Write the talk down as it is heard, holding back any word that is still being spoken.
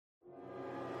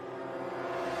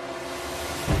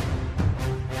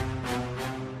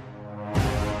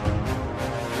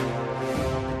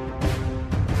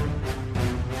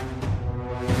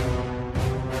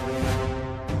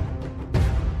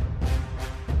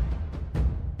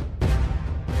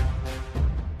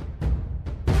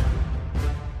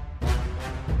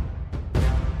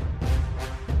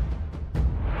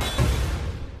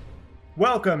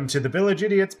Welcome to the Village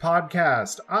Idiots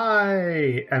podcast.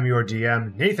 I am your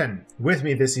DM, Nathan. With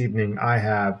me this evening, I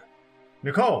have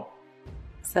Nicole.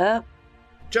 What's up?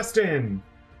 Justin.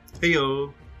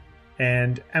 Heyo.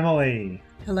 And Emily.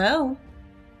 Hello.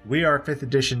 We are 5th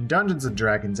edition Dungeons &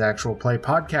 Dragons actual play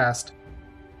podcast.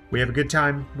 We have a good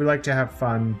time. We like to have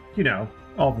fun. You know,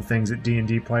 all the things that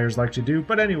D&D players like to do.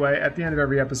 But anyway, at the end of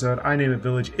every episode, I name a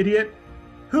village idiot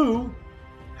who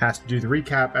has to do the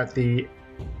recap at the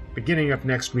beginning of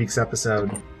next week's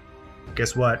episode.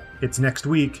 Guess what? It's next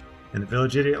week, and the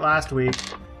village idiot last week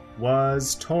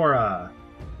was Tora,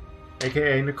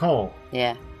 aka Nicole.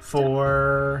 Yeah.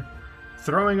 For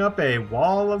throwing up a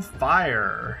wall of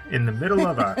fire in the middle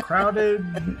of a crowded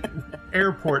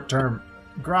airport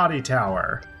grotty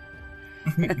tower.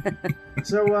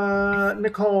 So,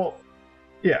 Nicole,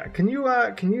 yeah, can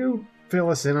you fill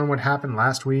us in on what happened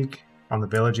last week on the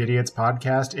Village Idiots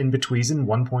podcast in Betweezen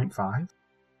 1.5?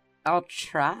 I'll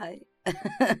try.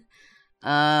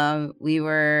 We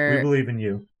believe in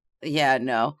you. Yeah,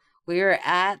 no. We were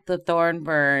at the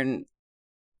Thornburn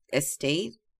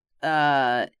estate.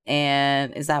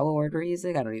 And is that what word we're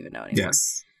using? I don't even know anymore.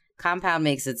 Yes. Compound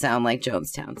makes it sound like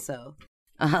Jonestown, so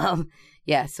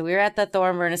yeah, so we were at the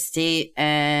Thornburn estate,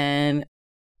 and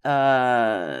what's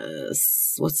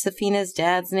Safina's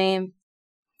dad's name?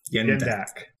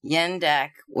 Yendak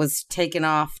was taken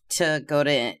off to go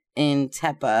to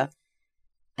Intepa,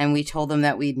 and we told him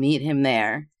that we'd meet him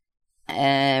there.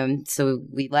 And so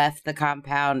we left the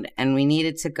compound, and we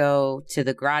needed to go to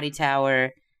the Grotty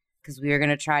Tower because we were going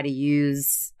to try to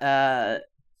use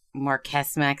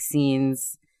Marquess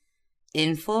Maxine's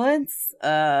influence,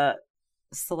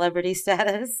 celebrity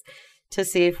status, to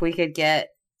see if we could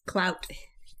get Clout.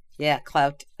 Yeah,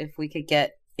 clout. If we could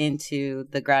get into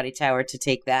the Grotty Tower to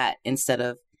take that instead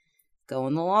of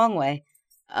going the long way.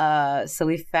 So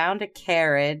we found a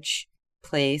carriage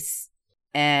place,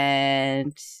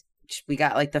 and we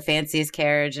got like the fanciest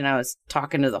carriage, and I was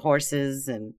talking to the horses,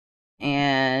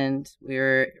 and we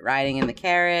were riding in the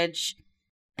carriage,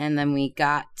 and then we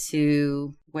got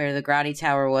to where the Grotty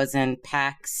Tower was, and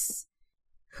Pax,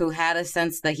 who had a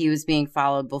sense that he was being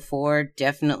followed before,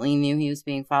 definitely knew he was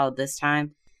being followed this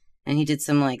time. And he did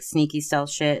some, like, sneaky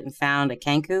stealth shit and found a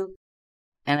Kenku.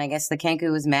 And I guess the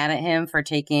Kenku was mad at him for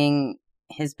taking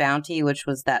his bounty, which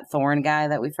was that Thorn guy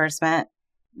that we first met.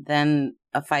 Then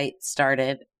a fight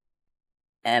started,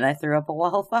 and I threw up a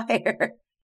wall of fire.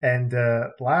 And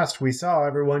last we saw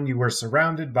everyone, you were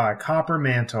surrounded by copper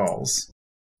mantles.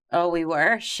 Oh, we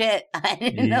were? Shit, I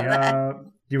didn't know that.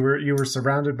 You were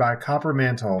surrounded by copper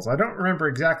mantles. I don't remember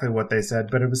exactly what they said,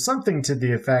 but it was something to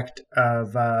the effect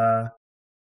of,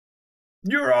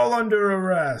 "You're all under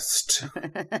arrest."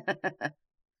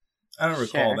 I don't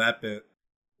recall that bit.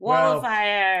 Wall of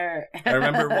fire. I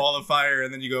remember wall of fire,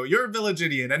 and then you go, "You're a village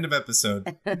idiot." End of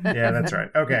episode. Yeah, that's right.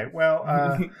 Okay, well,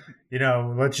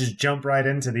 let's just jump right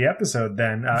into the episode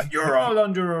then. You're all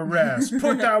under arrest.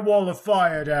 Put that wall of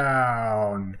fire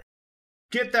down.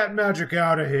 Get that magic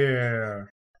out of here.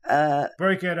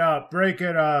 Break it up.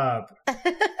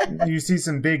 You see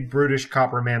some big brutish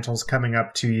copper mantles coming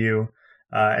up to you.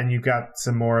 And you've got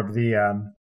some more of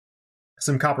the,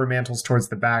 some copper mantles towards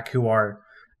the back who are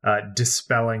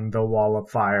dispelling the wall of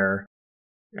fire.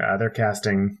 They're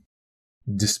casting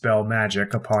dispel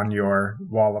magic upon your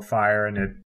wall of fire, and it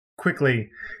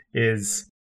quickly is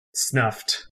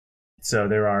snuffed. So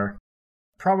there are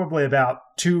probably about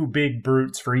 2 big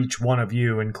brutes for each one of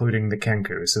you, including the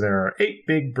Kenku. So there are 8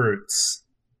 big brutes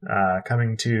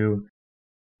coming to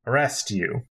arrest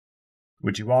you.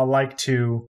 Would you all like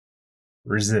to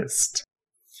resist?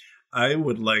 I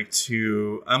would like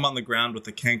to... I'm on the ground with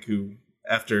the Kenku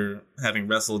after having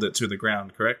wrestled it to the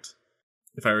ground, correct?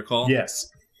 If I recall? Yes.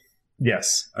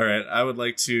 All right, I would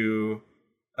like to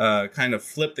kind of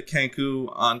flip the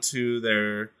Kenku onto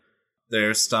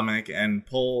their stomach and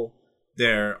pull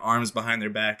their arms behind their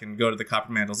back and go to the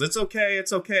copper mantles. It's okay,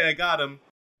 I got him.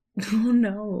 Oh,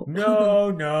 no.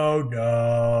 No.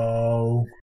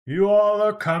 You all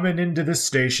are coming into the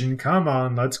station. Come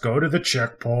on, let's go to the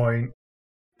checkpoint.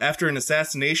 After an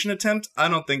assassination attempt? I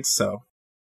don't think so.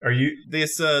 Are you...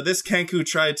 This Kenku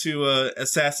tried to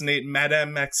assassinate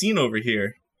Madame Maxine over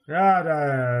here.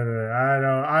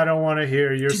 I don't want to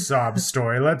hear your sob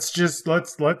story. Let's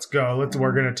go.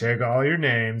 We're going to take all your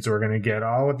names. We're going to get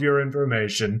all of your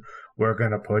information. We're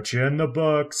going to put you in the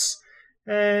books.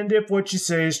 And if what you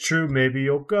say is true, maybe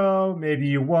you'll go, maybe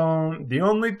you won't. The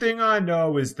only thing I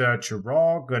know is that you're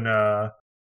all going to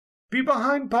be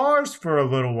behind bars for a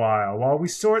little while we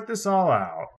sort this all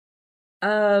out.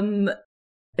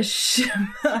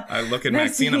 I look at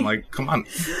Maxine, I'm like, come on.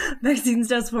 Maxine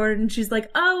steps forward and she's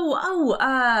like, going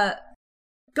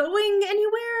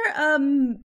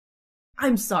anywhere?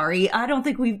 I'm sorry. I don't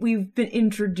think we've been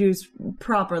introduced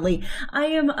properly. I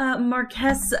am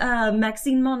Marquess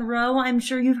Maxine Monroe. I'm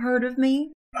sure you've heard of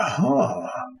me. Oh,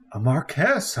 a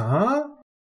Marquess, huh?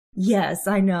 Yes,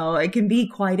 I know. It can be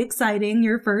quite exciting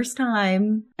your first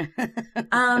time.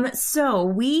 So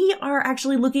we are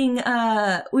actually looking,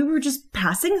 we were just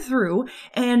passing through,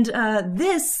 and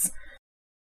this,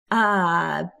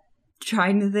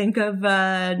 trying to think of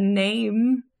a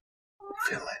name.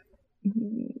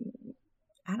 Villain.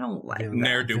 I don't like that.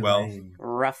 Ne'er-do-well.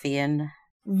 Ruffian.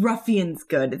 Ruffian's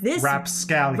good. This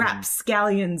Rapscallion.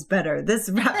 Rapscallion's better. This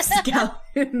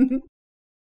Rapscallion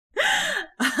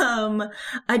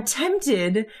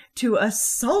attempted to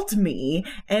assault me,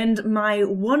 and my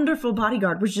wonderful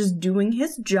bodyguard was just doing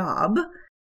his job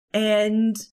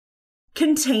and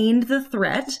contained the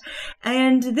threat.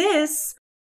 And this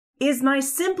is my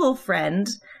simple friend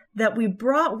that we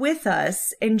brought with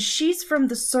us, and she's from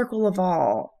the Circle of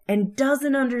All and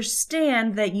doesn't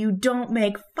understand that you don't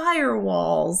make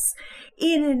firewalls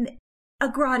in a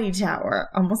grotty tower.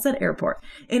 Almost said airport.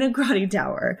 In a grotty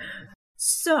tower.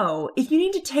 So, if you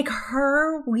need to take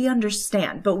her, we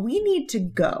understand, but we need to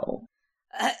go.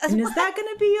 And is that going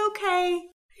to be okay?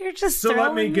 You're just So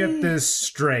let me get this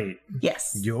straight.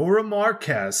 Yes. You're a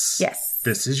Marquess. Yes.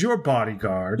 This is your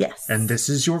bodyguard. Yes. And this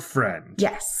is your friend.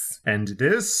 Yes. And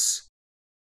this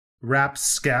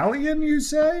Rapscallion, you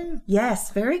say?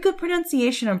 Yes. Very good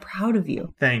pronunciation. I'm proud of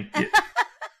you. Thank you.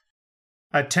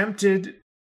 Attempted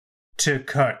to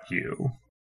cut you.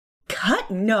 Cut?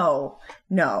 No.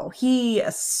 No. He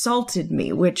assaulted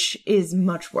me, which is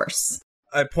much worse.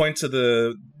 I point to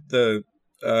the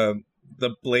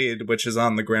blade, which is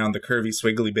on the ground, the curvy,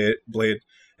 swiggly blade,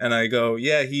 and I go,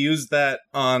 yeah, he used that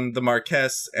on the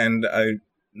Marquess, and I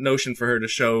notion for her to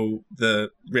show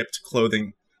the ripped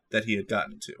clothing that he had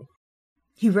gotten to.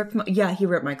 He ripped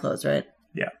my clothes, right?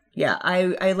 Yeah. Yeah,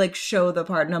 I like show the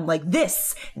part and I'm like,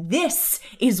 this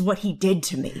is what he did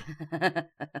to me.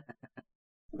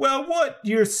 Well, what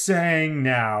you're saying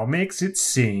now makes it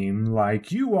seem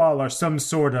like you all are some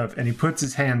sort of, and he puts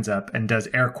his hands up and does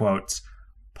air quotes,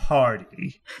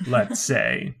 party, let's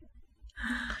say.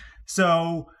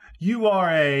 So, you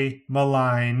are a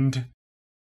maligned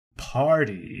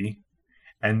party,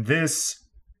 and this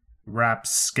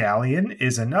Rapscallion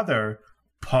is another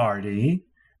party,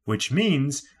 which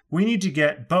means we need to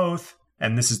get both,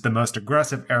 and this is the most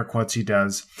aggressive air quotes he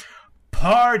does,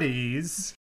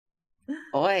 parties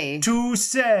Oi. to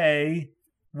say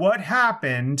what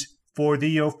happened for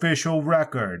the official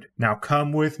record. Now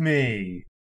come with me.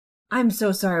 I'm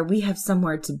so sorry. We have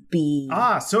somewhere to be.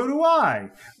 Ah, so do I.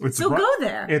 So go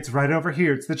there. It's right over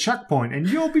here. It's the checkpoint, and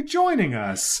you'll be joining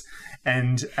us.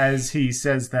 And as he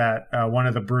says that, one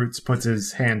of the brutes puts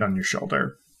his hand on your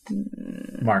shoulder.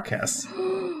 Marquess.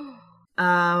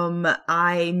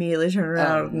 I immediately turn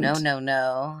around. Oh,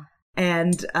 no.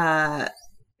 And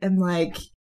I'm like,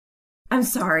 I'm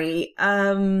sorry.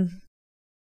 Don't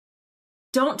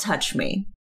touch me.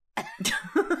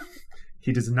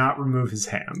 He does not remove his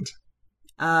hand.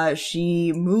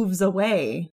 She moves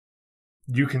away.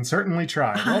 You can certainly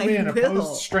try. Roll me an I will.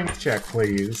 opposed strength check,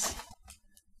 please.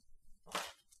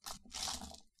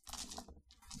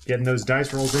 Getting those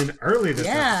dice rolls in early this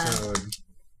episode.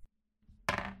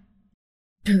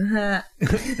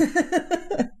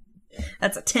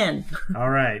 That's a 10. All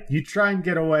right. You try and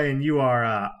get away, and you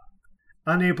are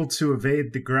unable to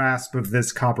evade the grasp of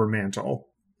this copper mantle.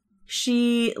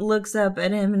 She looks up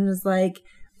at him and is like,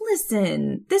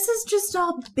 listen, this is just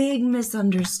a big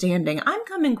misunderstanding. I'm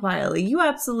coming quietly. You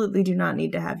absolutely do not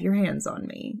need to have your hands on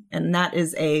me. And that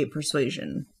is a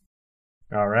persuasion.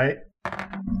 All right.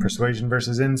 Persuasion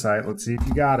versus insight. Let's see if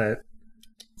you got it.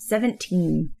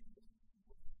 17.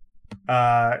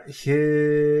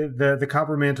 The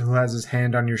copper mantle who has his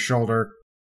hand on your shoulder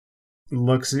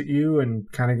looks at you and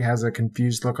kind of has a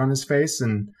confused look on his face,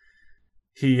 and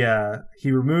he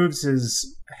removes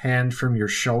his hand from your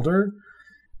shoulder,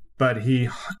 but he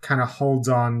kind of holds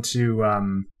on to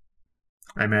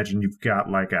I imagine you've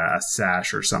got like a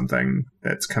sash or something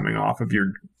that's coming off of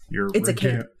your It's a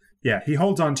cape. Yeah, he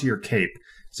holds on to your cape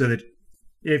so that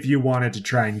if you wanted to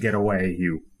try and get away,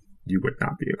 you would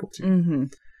not be able to. Mm-hmm.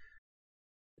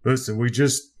 Listen, we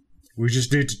just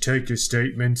need to take your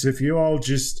statements. If you all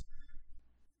just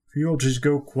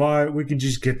go quiet, we can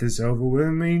just get this over with.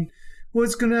 I mean,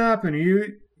 what's gonna happen?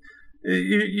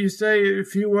 You say a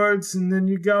few words and then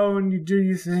you go and you do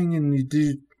your thing and you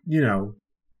do,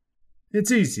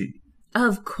 it's easy.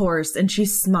 Of course. And she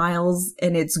smiles,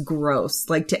 and it's gross.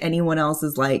 Like, to anyone else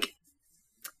is like,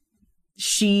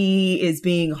 she is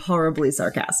being horribly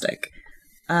sarcastic.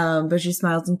 But she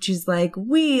smiles and she's like,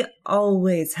 we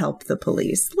always help the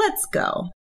police. Let's go.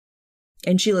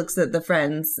 And she looks at the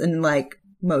friends and, like,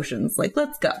 motions, like,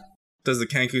 let's go. Does the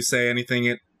Kenku say anything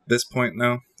at this point?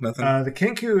 No? Nothing? The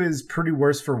Kenku is pretty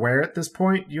worse for wear at this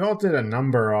point. You all did a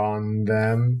number on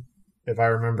them, if I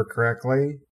remember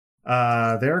correctly.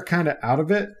 They're kind of out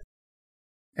of it.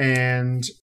 And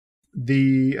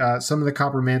some of the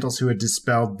copper mantles who had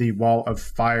dispelled the wall of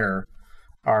fire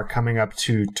are coming up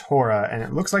to Tora, and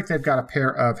it looks like they've got a pair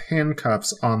of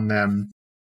handcuffs on them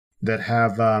that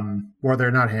have, well, they're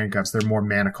not handcuffs, they're more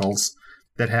manacles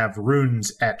that have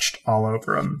runes etched all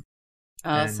over them.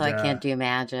 Oh, so I can't do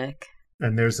magic.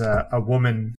 And there's a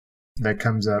woman that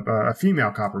comes up, a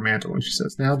female copper mantle, and she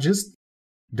says, now just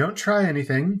don't try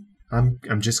anything. I'm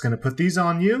just going to put these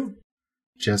on you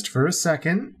just for a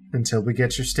second until we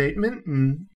get your statement,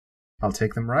 and I'll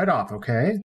take them right off,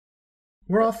 okay?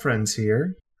 We're all friends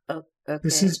here. Oh, okay.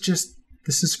 This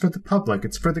is for the public.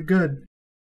 It's for the good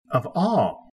of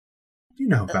all. You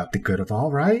know about the good of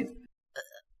all, right?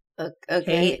 Okay.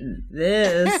 Hate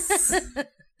this.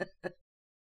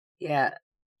 Yeah,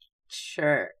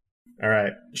 sure. All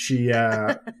right. She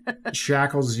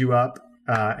shackles you up,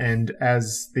 and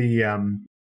as the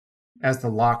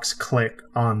locks click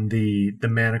on the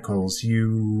manacles,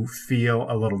 you feel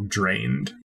a little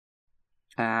drained.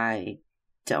 I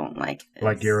don't like this.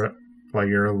 Like you're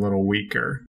a little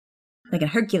weaker. Like a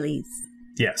Hercules.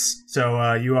 Yes.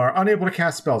 So you are unable to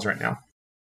cast spells right now.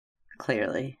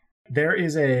 Clearly. There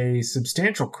is a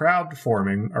substantial crowd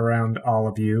forming around all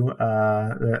of you.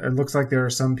 It looks like there are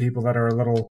some people that are a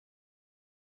little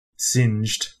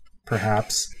singed,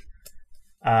 perhaps.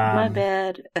 My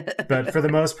bad. But for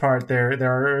the most part,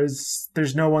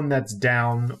 there's no one that's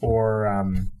down or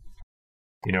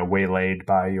waylaid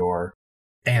by your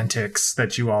antics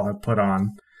that you all have put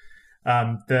on.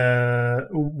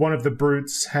 One of the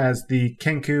brutes has the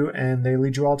Kenku, and they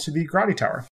lead you all to the Grotty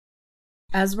Tower.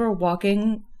 As we're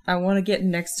walking, I want to get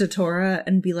next to Tora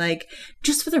and be like,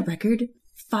 just for the record,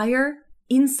 fire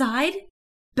inside?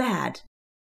 Bad.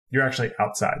 You're actually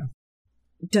outside.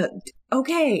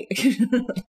 Okay.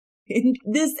 In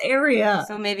this area.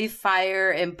 So maybe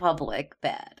fire in public,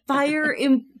 bad. Fire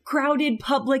in crowded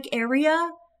public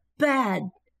area? Bad.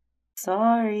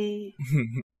 Sorry.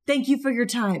 Thank you for your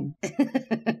time.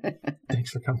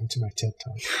 Thanks for coming to my TED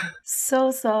Talk.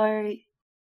 So sorry.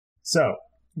 So,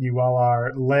 you all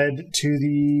are led to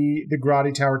the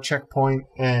Grotty Tower checkpoint,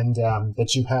 and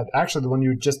that you had, actually the one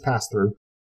you had just passed through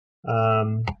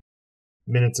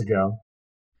minutes ago.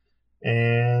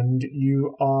 And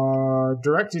you are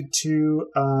directed to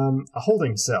a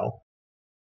holding cell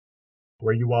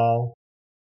where you all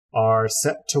are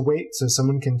set to wait so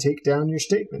someone can take down your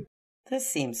statement. This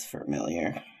seems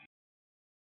familiar.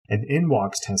 And in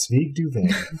walks Tasvig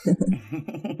Duvet.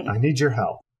 I need your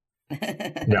help.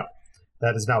 No,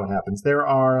 that is not what happens. There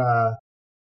are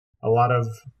a lot of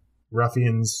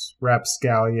ruffians,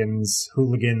 rapscallions,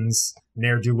 hooligans,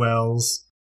 ne'er-do-wells,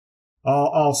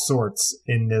 all sorts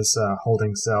in this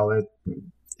holding cell.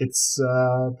 It's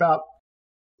about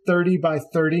 30 by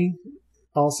 30,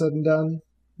 all said and done.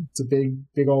 It's a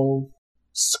big old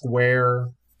square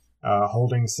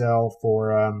holding cell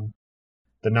for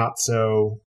the not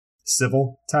so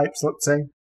civil types, let's say.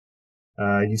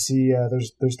 You see,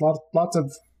 there's lots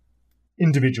of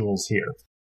individuals here,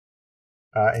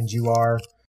 and you are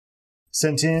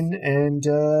sent in, and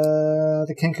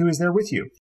the Kenku is there with you.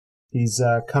 He's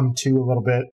come to a little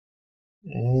bit,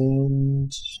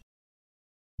 and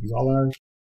you all are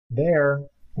there.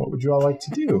 What would you all like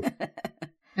to do?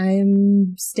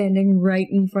 I'm standing right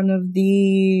in front of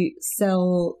the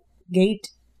cell gate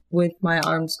with my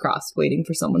arms crossed, waiting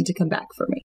for someone to come back for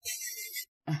me.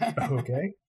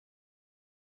 Okay.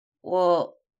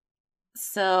 Well,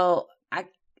 so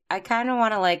I kind of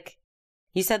want to,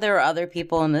 you said there were other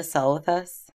people in the cell with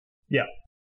us? Yeah.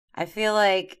 I feel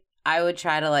like I would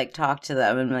try to, talk to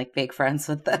them and, make friends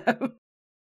with them.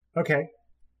 Okay.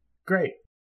 Great.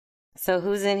 So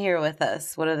who's in here with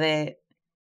us? What are they?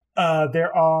 There's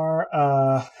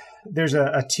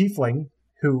a tiefling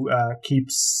who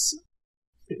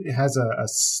has a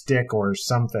stick or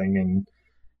something,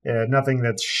 and nothing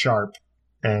that's sharp.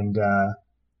 And,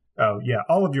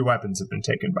 all of your weapons have been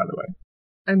taken, by the way.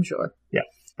 I'm sure. Yeah.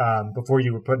 Before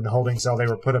you were put in the holding cell, they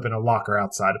were put up in a locker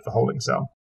outside of the holding cell.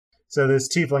 So this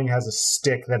tiefling has a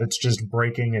stick that it's just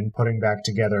breaking and putting back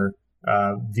together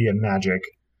via magic.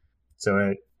 So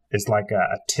it is like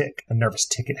a nervous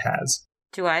tick it has.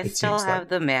 Do I still have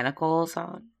the manacles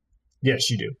on? Yes,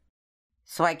 you do.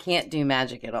 So I can't do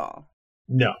magic at all.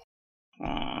 No.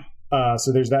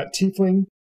 So there's that tiefling.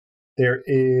 There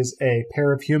is a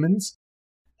pair of humans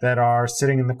that are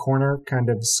sitting in the corner, kind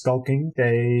of skulking.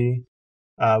 They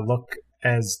look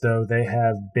as though they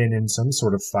have been in some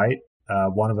sort of fight.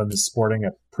 One of them is sporting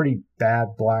a pretty bad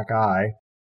black eye.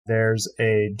 There's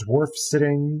a dwarf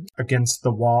sitting against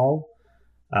the wall.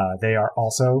 They are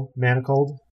also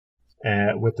manacled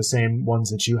with the same ones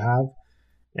that you have.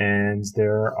 And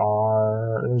there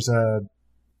are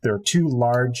two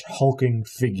large hulking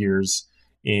figures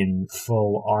in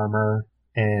full armor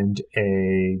and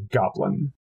a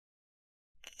goblin.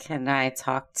 Can I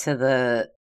talk to the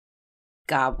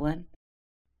goblin?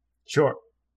 Sure.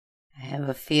 I have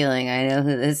a feeling I know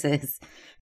who this is.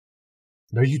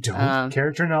 No, you don't.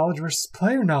 Character knowledge versus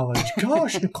player knowledge.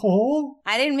 Gosh, Nicole.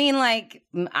 I didn't mean like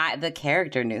the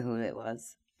character knew who it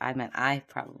was. I meant I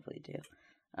probably do.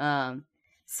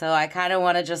 So I kind of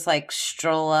want to just like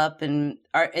stroll up and...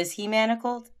 is he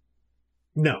manacled?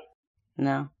 No.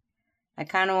 No. I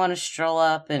kind of want to stroll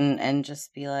up and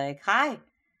just be like, "Hi,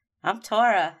 I'm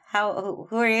Tora. Who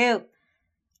are you?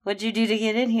 What'd you do to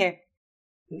get in here?"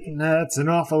 That's an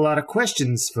awful lot of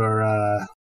questions for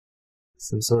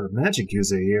some sort of magic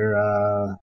user here.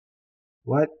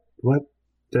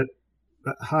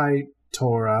 Hi,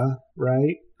 Tora,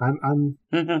 right? I'm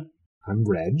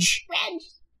Reg.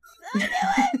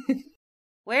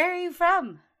 Where are you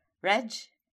from, Reg?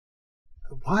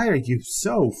 Why are you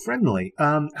so friendly?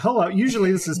 Hello.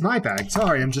 Usually this is my bag.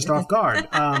 Sorry, I'm just off guard.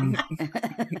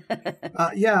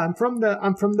 Yeah, I'm from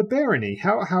the barony.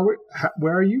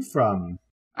 Where are you from?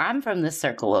 I'm from the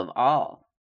Circle of All.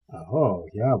 Oh,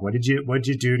 yeah. What did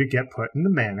you do to get put in the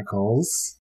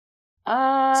manacles?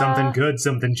 Something good,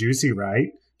 something juicy,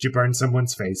 right? Did you burn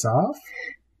someone's face off?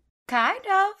 Kind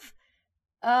of.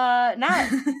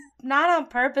 Not on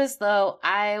purpose though.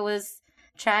 I was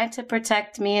trying to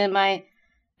protect me and I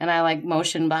like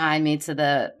motioned behind me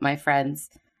to my friends.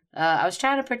 I was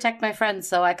trying to protect my friends,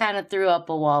 so I kind of threw up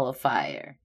a wall of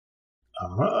fire.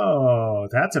 Oh,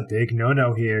 that's a big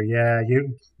no-no here.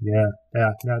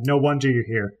 No wonder you're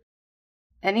here.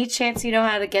 Any chance you know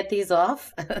how to get these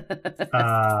off?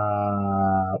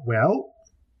 Well,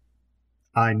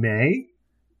 I may.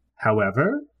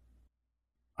 However,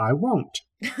 I won't.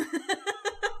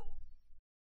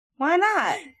 Why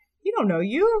not? You don't know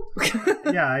you.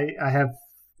 Yeah, I have...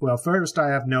 Well, first, I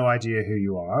have no idea who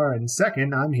you are, and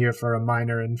second, I'm here for a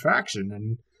minor infraction,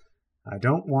 and I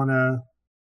don't want to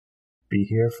be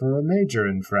here for a major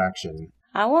infraction.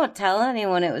 I won't tell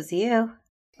anyone it was you.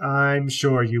 I'm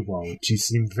sure you won't. You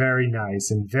seem very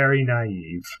nice and very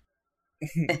naive.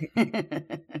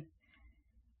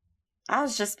 I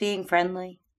was just being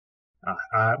friendly.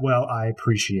 Well, I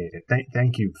appreciate it.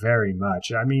 Thank you very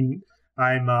much. I mean,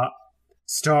 I'm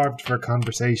starved for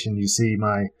conversation. You see,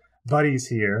 my buddies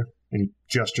here, and he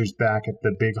gestures back at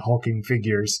the big hulking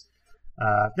figures.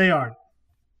 They aren't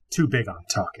too big on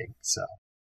talking, so.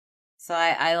 So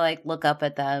I like look up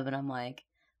at them and I'm like,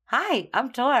 "Hi,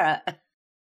 I'm Tora."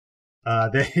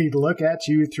 They look at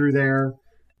you through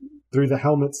the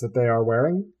helmets that they are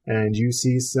wearing, and you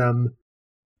see some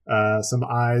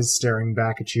eyes staring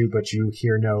back at you, but you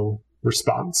hear no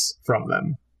response from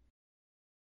them.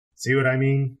 See what I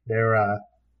mean? They're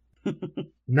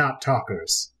not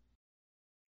talkers.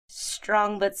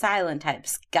 Strong but silent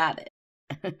types. Got it.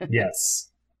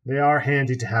 Yes. They are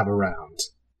handy to have around.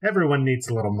 Everyone needs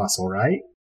a little muscle, right?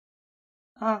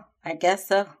 Oh, I guess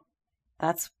so.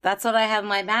 That's what I have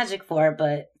my magic for,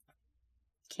 but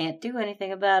can't do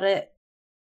anything about it.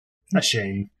 A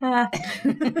shame.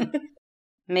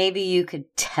 Maybe you could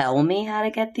tell me how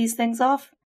to get these things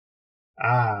off?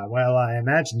 Well, I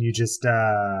imagine you just,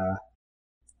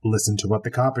 listen to what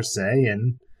the coppers say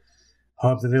and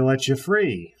hope that they let you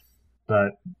free.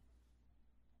 But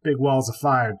big walls of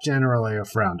fire generally are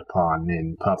frowned upon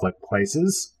in public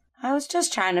places. I was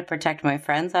just trying to protect my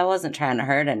friends. I wasn't trying to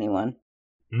hurt anyone.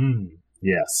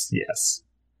 Yes.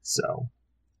 So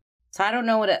I don't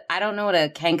know what a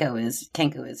Kenko is.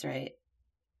 Kenko is, right?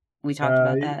 We talked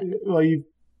about that. Well,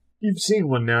 you've seen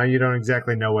one now. You don't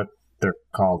exactly know what they're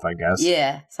called, I guess.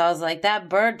 Yeah. So I was like, that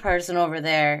bird person over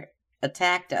there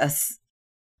attacked us.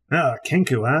 Oh,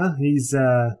 Kenku, huh?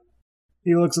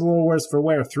 He looks a little worse for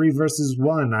wear. 3 versus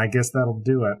 1. I guess that'll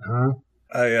do it, huh?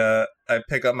 I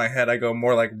pick up my head. I go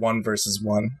more like 1 versus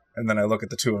 1, and then I look at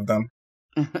the two of them.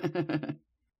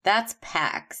 That's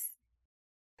Pax.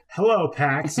 Hello,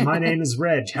 Pax. My name is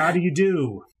Reg. How do you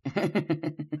do?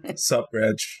 Sup,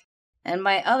 Reg? And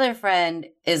my other friend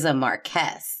is a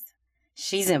Marquess.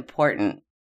 She's important.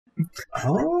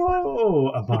 Oh,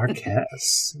 a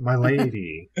Marquess. My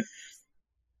lady.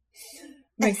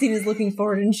 Maxine is looking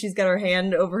forward and she's got her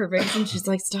hand over her face and she's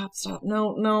like, stop,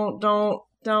 no, don't.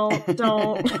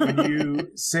 When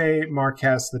you say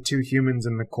Marquess, the two humans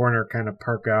in the corner kind of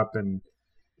perk up and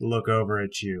look over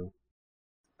at you.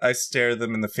 I stare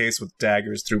them in the face with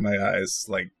daggers through my eyes,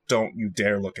 like, don't you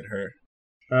dare look at her.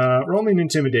 Roll me an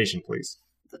intimidation, please.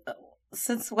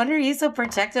 Since when are you so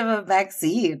protective of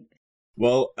Maxine?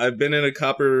 Well, I've been in a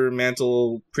Copper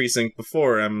Mantle precinct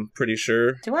before, I'm pretty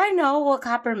sure. Do I know what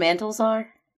copper mantles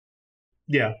are?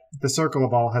 Yeah, the Circle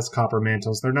of All has copper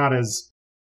mantles. They're not as...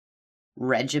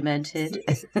 Regimented?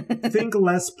 Think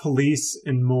less police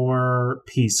and more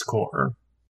Peace Corps.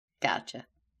 Gotcha.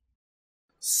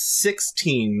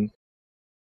 16.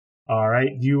 All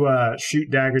right, you shoot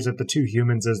daggers at the two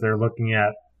humans as they're looking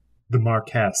at the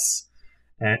Marquess,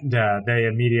 and they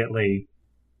immediately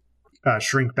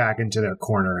shrink back into their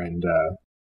corner and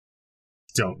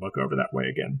don't look over that way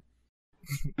again.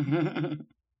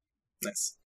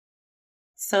 Nice.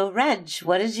 So, Reg,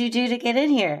 what did you do to get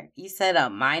in here? You said a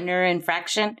minor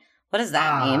infraction? What does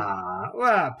that mean?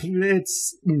 Well,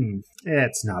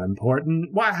 it's not important.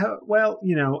 Why? Well,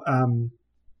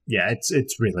 yeah,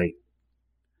 it's really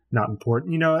not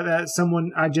important.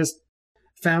 I just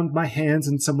found my hands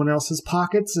in someone else's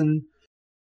pockets, and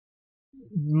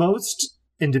most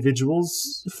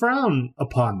individuals frown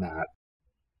upon that.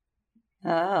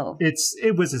 Oh.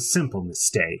 It was a simple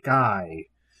mistake. I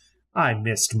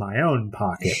missed my own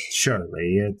pocket,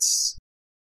 surely.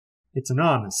 It's an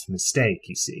honest mistake,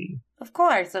 you see. Of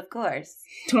course.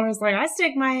 Tora's like, I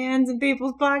stick my hands in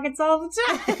people's pockets all the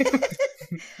time.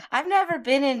 I've never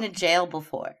been in a jail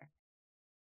before.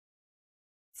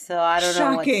 So I don't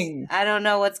know. Shocking. I don't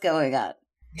know what's going on.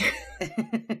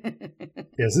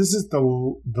 Yes, this is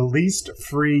the least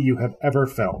free you have ever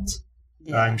felt.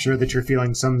 Yeah. I'm sure that you're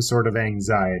feeling some sort of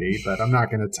anxiety, but I'm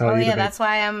not going to tell you. Yeah, that's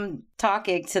why I'm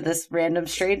talking to this random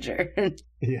stranger.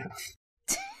 Yeah.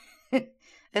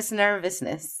 This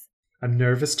nervousness. A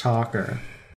nervous talker.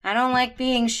 I don't like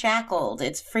being shackled.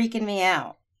 It's freaking me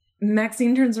out.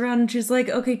 Maxine turns around and she's like,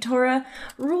 okay, Tora,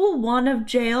 rule 1 of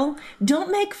jail,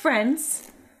 don't make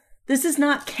friends. This is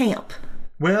not camp.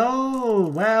 Well,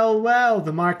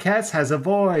 the Marquess has a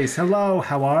voice. Hello,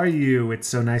 how are you? It's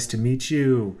so nice to meet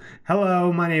you.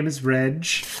 Hello, my name is Reg.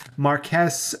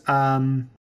 Marquess,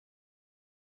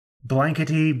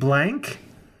 blankety blank?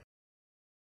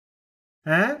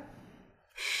 Huh?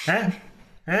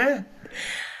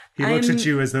 He looks at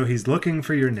you as though he's looking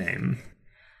for your name.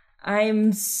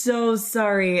 I'm so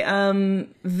sorry.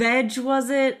 Veg, was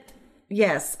it?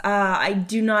 Yes, I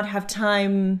do not have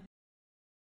time.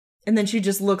 And then she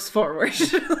just looks forward,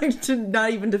 like not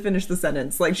even to finish the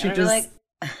sentence. Like she just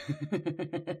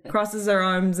crosses her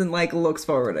arms and like looks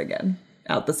forward again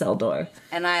out the cell door.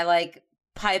 And I like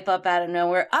pipe up out of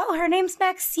nowhere. Oh, her name's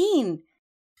Maxine.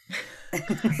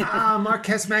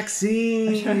 Marquess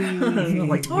Maxine. I'm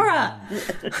like, Tora.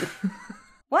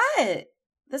 What?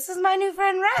 This is my new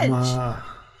friend Reg.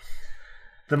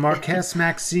 The Marquess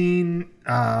Maxine,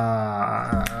 Luxon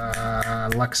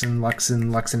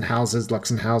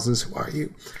houses. Who are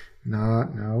you?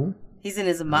 No. He's in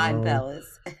his mind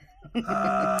palace.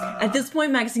 At this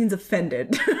point, Maxine's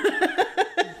offended.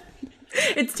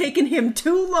 It's taken him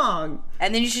too long.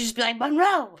 And then you should just be like,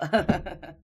 Monroe.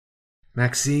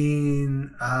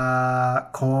 Maxine,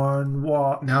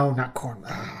 Cornwall. No, not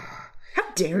Cornwall. How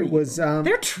dare you?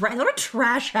 They're a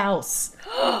trash house.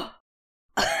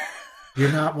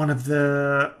 You're not one of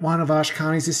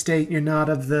Ashkani's estate. You're not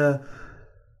of the.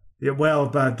 Well,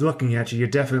 by looking at you, you're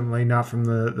definitely not from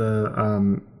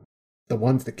the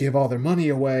ones that give all their money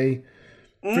away.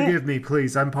 Forgive me,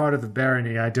 please. I'm part of the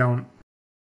barony. I don't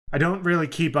really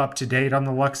keep up to date on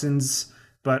the Luxons.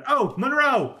 But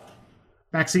Monroe,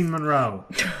 Maxine Monroe,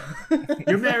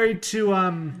 you're married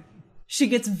to She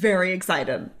gets very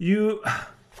excited.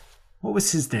 What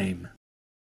was his name?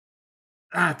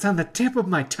 It's on the tip of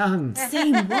my tongue.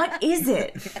 Maxine, what is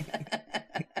it?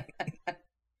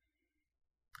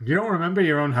 You don't remember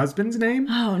your own husband's name?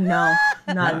 Oh, no.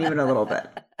 Not even a little bit.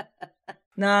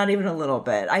 Not even a little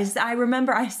bit. I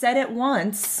remember I said it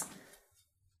once,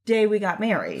 day we got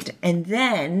married. And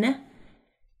then,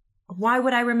 why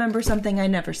would I remember something I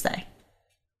never say?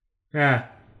 Yeah,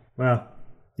 well,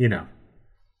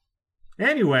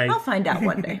 Anyway. I'll find out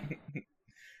one day.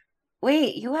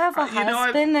 Wait, you have a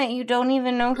husband that you don't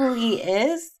even know who he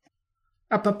is?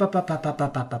 Up.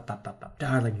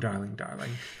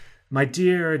 Darling. My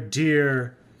dear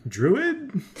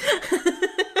druid?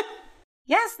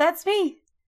 Yes, that's me.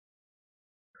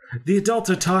 The adults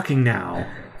are talking now.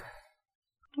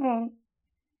 Oh.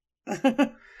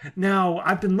 Now,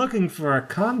 I've been looking for a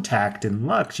contact in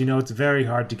Lux. You know, it's very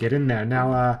hard to get in there.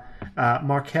 Now,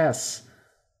 Marquez,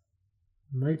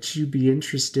 might you be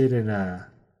interested in a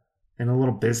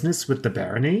little business with the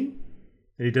barony?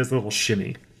 And he does a little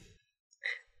shimmy.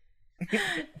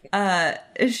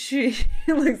 She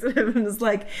looks at him and is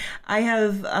like, I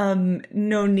have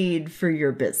no need for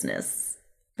your business,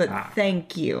 but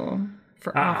thank you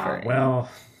for offering. Well,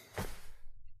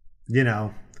 you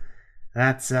know,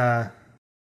 that's a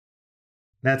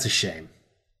shame.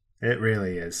 It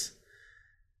really is.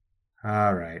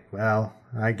 All right, well,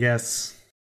 I guess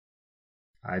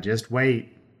I just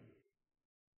wait.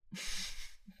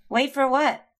 Wait for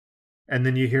what? And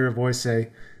then you hear a voice say,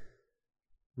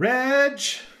 Reg,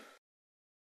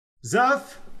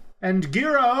 Zuff, and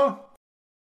Giro,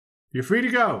 you're free to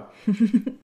go.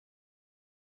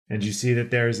 And you see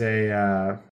that there's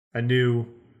a new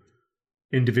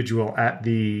individual at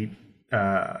the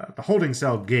holding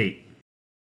cell gate.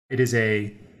 It is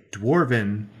a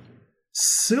dwarven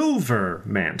silver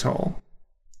mantle.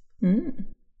 Mm.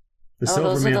 The silver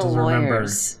those mantles, are the remember,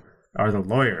 lawyers. are the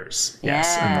lawyers.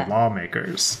 Yes, Yeah. and the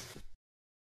lawmakers.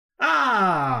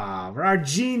 Ah,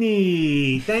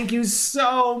 Rargini, thank you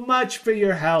so much for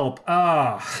your help.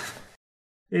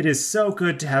 It is so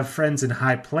good to have friends in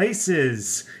high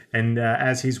places. And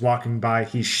as he's walking by,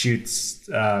 he shoots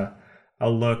a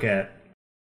look at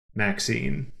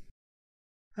Maxine.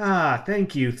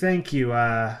 Thank you.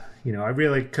 I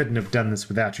really couldn't have done this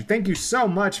without you. Thank you so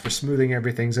much for smoothing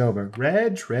everything over.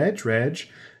 Reg.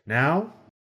 Now,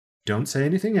 don't say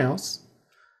anything else.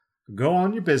 Go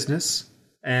on your business.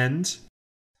 And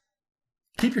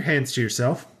keep your hands to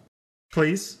yourself.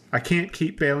 Please. I can't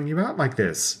keep bailing you out like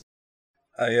this.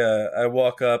 I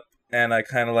walk up and I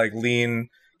kind of like lean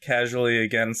casually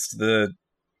against the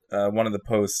one of the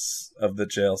posts of the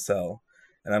jail cell.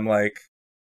 And I'm like,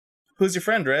 who's your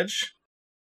friend, Reg?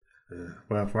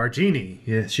 Well, Vargini.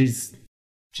 Yeah, she's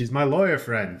my lawyer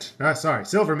friend. Sorry,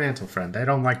 Silver Mantle friend. I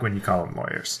don't like when you call them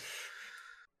lawyers.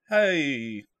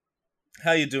 Hi.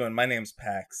 How you doing? My name's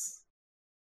Pax.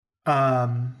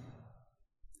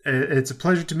 It's a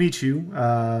pleasure to meet you.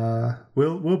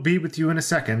 We'll be with you in a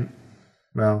second.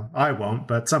 Well, I won't,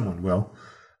 but someone will.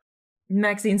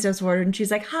 Maxine steps forward and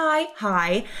she's like,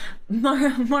 hi,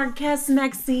 Marquez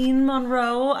Maxine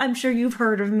Monroe. I'm sure you've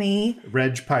heard of me.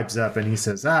 Reg pipes up and he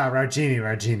says,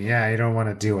 Rargini, yeah, you don't want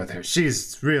to deal with her.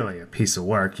 She's really a piece of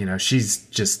work, you know. She's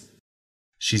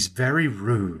very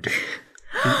rude.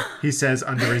 he says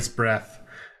under his breath,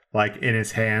 like in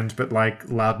his hand, but like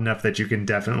loud enough that you can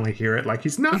definitely hear it. Like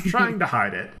he's not trying to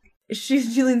hide it. She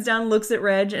leans down, looks at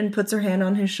Reg, and puts her hand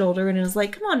on his shoulder and is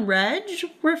like, come on, Reg,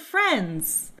 we're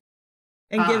friends.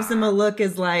 And gives him a look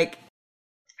as like,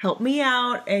 help me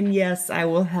out, and yes, I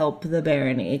will help the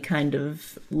barony kind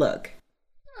of look.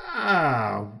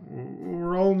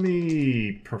 Roll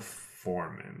me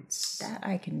performance. That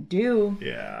I can do.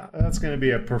 Yeah, that's going to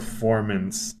be a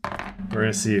performance. We're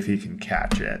going to see if he can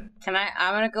catch it.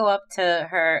 I'm going to go up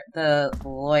to the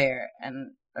lawyer,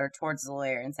 or towards the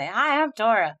lawyer and say, hi, I'm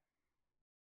Tora.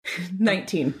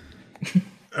 19.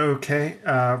 Okay,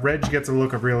 Reg gets a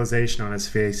look of realization on his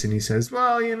face and he says,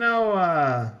 well,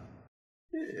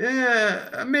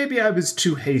 maybe I was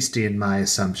too hasty in my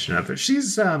assumption of her.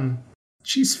 She's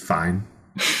fine.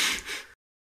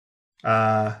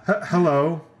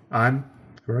 Hello, I'm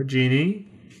Rargini.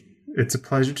 It's a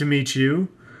pleasure to meet you.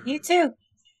 You too.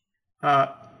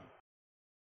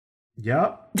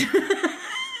 Yep.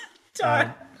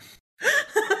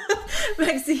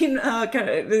 Maxine kind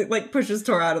of like pushes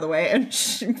Tora out of the way and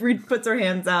she puts her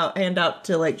hand out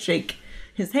to like shake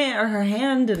his hand or her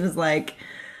hand and is like,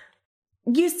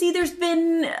 you see, there's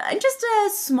been just a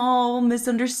small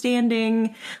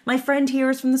misunderstanding. My friend here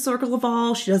is from the Circle of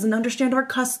All. She doesn't understand our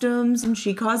customs and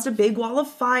she caused a big wall of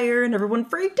fire and everyone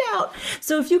freaked out.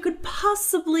 So if you could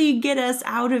possibly get us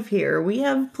out of here, we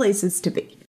have places to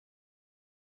be.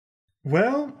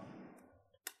 Well,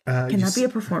 can that be a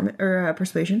performance or a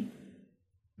persuasion?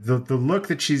 The look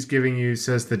that she's giving you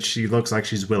says that she looks like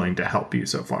she's willing to help you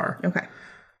so far. Okay.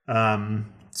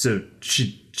 So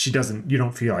she doesn't. You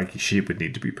don't feel like she would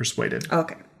need to be persuaded.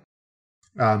 Okay.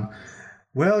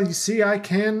 Well, you see, I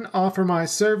can offer my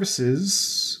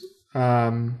services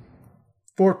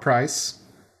for price.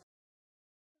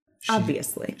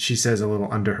 Obviously. She says a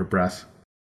little under her breath.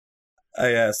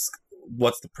 I ask,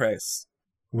 what's the price?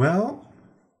 Well,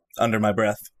 under my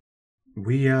breath.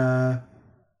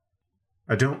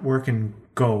 I don't work in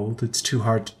gold. It's too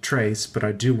hard to trace, but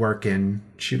I do work in,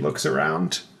 she looks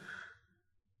around,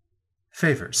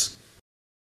 favors.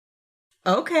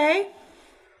 Okay.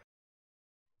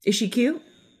 Is she cute?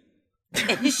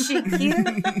 Is she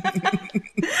cute?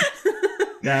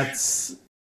 That's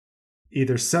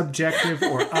either subjective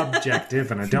or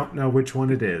objective, and I don't know which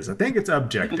one it is. I think it's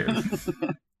objective.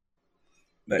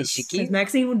 Is she Because cute?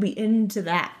 Maxine would be into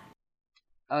that.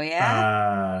 Oh,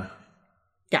 yeah?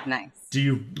 Yeah. Nice. Do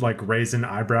you, like, raise an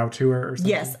eyebrow to her or something?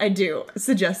 Yes, I do.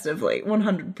 Suggestively.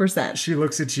 100%. She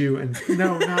looks at you and...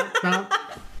 No,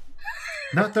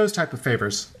 not those type of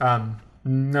favors.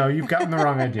 No, you've gotten the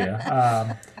wrong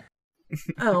idea.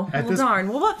 Oh, well, darn.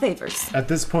 Well, what favors? At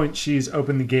this point, she's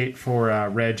opened the gate for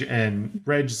Reg,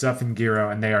 Zuff, and Giro,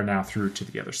 and they are now through to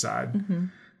the other side. Mm-hmm.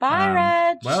 Bye,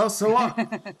 Reg. Well, so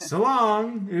long. So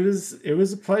long. It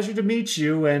was a pleasure to meet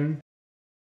you, and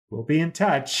we'll be in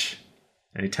touch.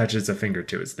 And he touches a finger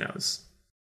to his nose.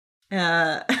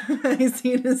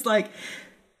 Maxine is like...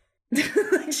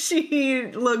 she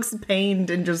looks pained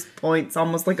and just points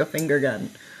almost like a finger gun.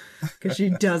 Because she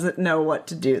doesn't know what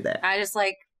to do there. I just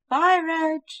like, bye,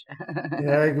 Reg.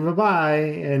 Yeah, bye-bye.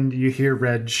 And you hear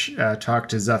Reg talk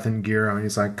to Zuff and Giro, and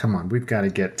he's like, come on, we've got to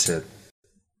get to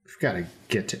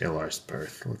Ilar's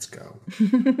birth. Let's go.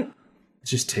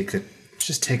 Just take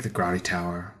the Grotty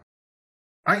Tower.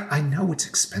 I know it's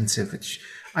expensive.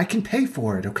 I can pay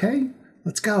for it, okay?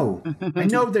 Let's go. I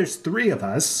know there's 3 of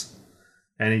us.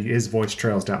 And his voice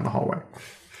trails down the hallway.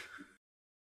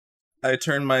 I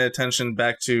turn my attention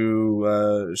back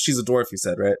to, she's a dwarf, you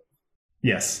said, right?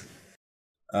 Yes.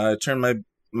 I turn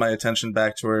my attention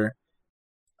back to her.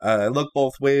 I look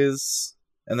both ways,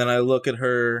 and then I look at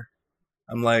her.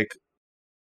 I'm like,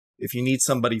 if you need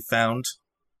somebody found,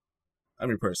 I'm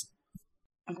your person.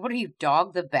 What are you,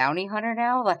 Dog the Bounty Hunter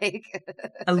now? Like,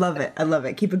 I love it.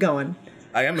 Keep it going.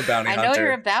 I am a bounty hunter. I know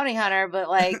you're a bounty hunter, but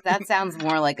like that sounds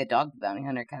more like a Dog the Bounty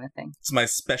Hunter kind of thing. It's my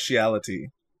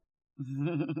speciality.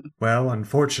 Well,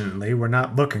 unfortunately, we're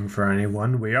not looking for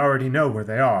anyone. We already know where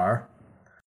they are.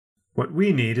 What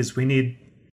we need is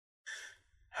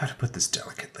how to put this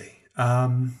delicately?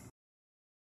 Hold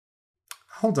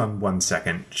on one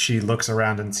second. She looks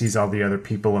around and sees all the other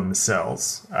people in the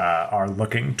cells are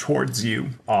looking towards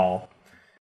you all.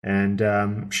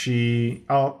 And she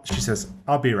says,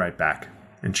 I'll be right back.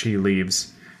 And she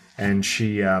leaves. And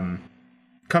she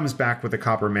comes back with a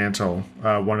copper mantle,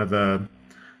 one of the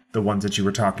ones that you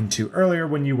were talking to earlier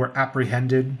when you were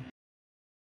apprehended.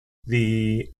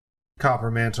 The copper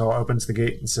mantle opens the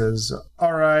gate and says,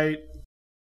 all right,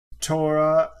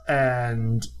 Tora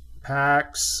and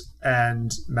Pax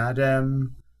and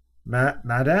Madame Marquez?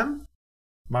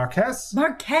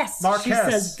 Marquez, she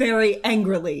says very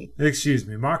angrily. Excuse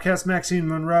me. Marquez Maxine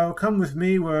Monroe, come with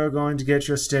me. We're going to get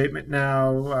your statement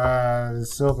now. The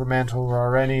Silver Mantle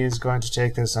Roreni is going to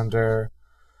take this under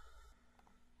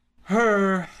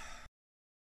her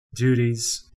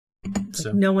duties.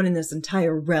 So, no one in this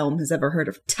entire realm has ever heard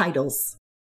of titles.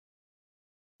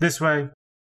 This way.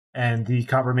 And the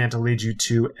copper mantle leads you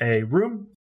to a room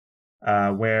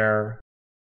where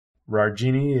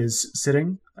Rargini is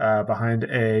sitting behind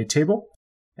a table,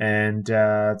 and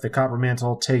the copper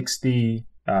mantle takes the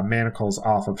manacles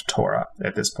off of Tora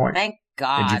at this point. Thank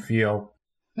God. And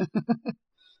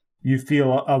you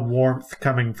feel a warmth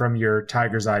coming from your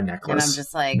tiger's eye necklace. And I'm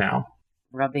just like now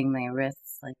rubbing my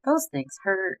wrists, like those things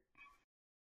hurt.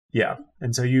 Yeah,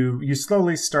 and so you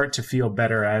slowly start to feel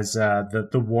better as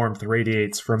the warmth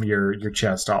radiates from your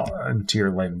chest all into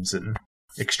your limbs and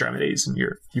extremities, and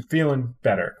you're feeling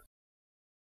better.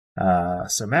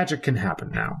 So magic can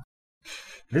happen now.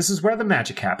 This is where the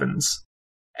magic happens.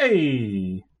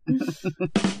 Hey!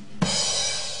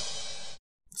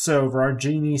 So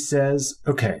Rargini says,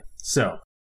 okay, so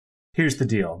here's the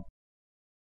deal.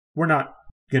 We're not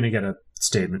going to get a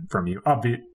statement from you,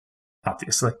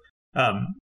 obviously.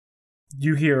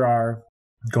 You here are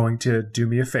going to do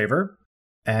me a favor,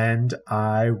 and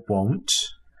I won't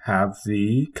have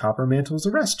the copper mantles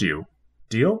arrest you.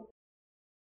 Deal?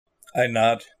 I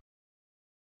nod.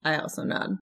 I also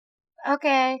nod.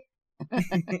 Okay.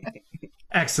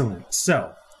 Excellent.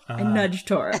 So, I nudge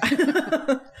Tora.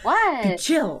 What? Be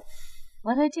chill.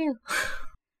 What'd I do?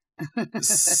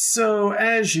 So,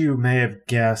 as you may have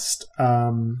guessed,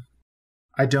 I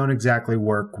don't exactly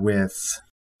work with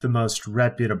the most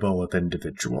reputable of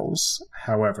individuals.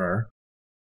 However,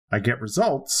 I get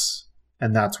results,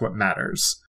 and that's what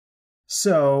matters.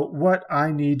 So, what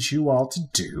I need you all to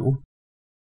do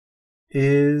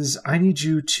is I need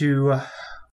you to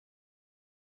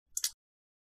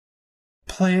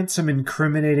plant some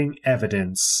incriminating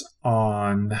evidence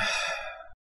on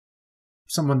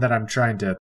someone that I'm trying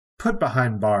to put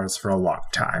behind bars for a long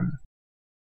time.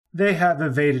 They have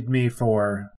evaded me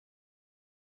for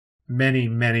many,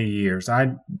 many years.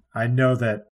 I know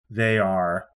that they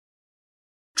are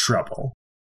trouble.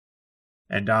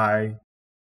 And I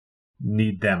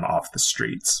need them off the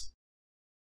streets.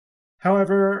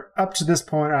 However, up to this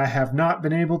point, I have not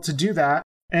been able to do that,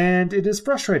 and it is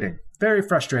frustrating. Very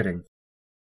frustrating.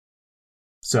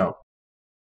 So,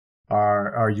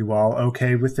 are you all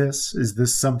okay with this? Is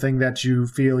this something that you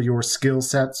feel your skill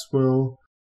sets will...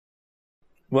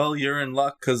 Well, you're in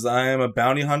luck, because I am a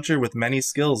bounty hunter with many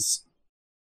skills.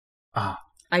 Ah.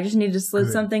 I just need to slip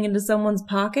Good. something into someone's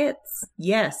pockets?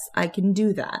 Yes, I can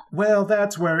do that. Well,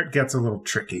 that's where it gets a little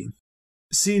tricky.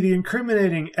 See, the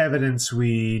incriminating evidence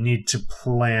we need to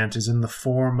plant is in the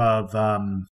form of,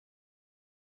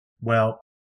 well,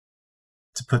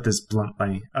 to put this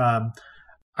bluntly,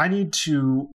 I need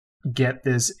to get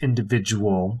this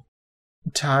individual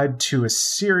tied to a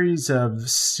series of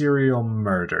serial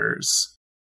murders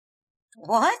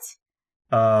What?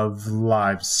 of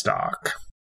livestock.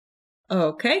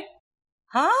 Okay.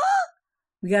 Huh?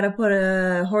 We gotta put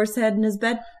a horse head in his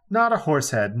bed? Not a horse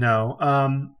head, no.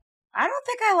 I don't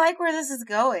think I like where this is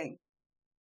going.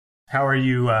 How are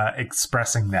you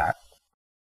expressing that?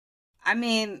 I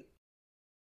mean,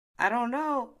 I don't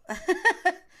know.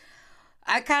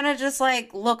 I kind of just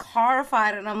like look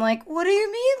horrified and I'm like, what do you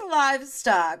mean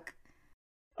livestock?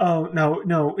 Oh,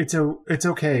 no, it's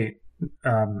okay.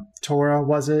 Tora,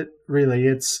 was it? Really,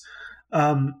 it's,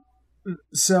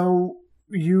 so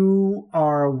you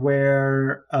are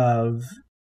aware of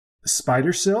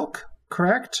spider silk,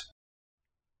 correct?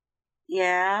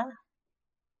 Yeah.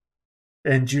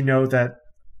 And you know that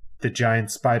the giant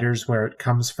spiders where it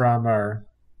comes from are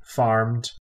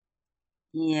farmed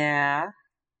Yeah.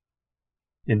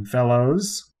 in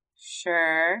Fellows,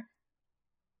 Sure.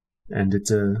 and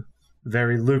it's a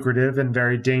very lucrative and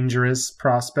very dangerous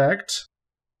prospect.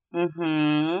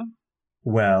 Mm-hmm.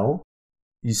 Well,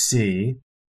 you see,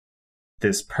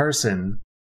 this person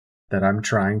that I'm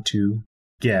trying to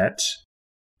get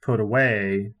put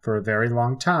away for a very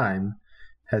long time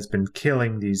has been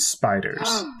killing these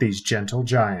spiders, these gentle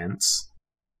giants,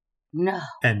 No.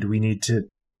 and we need to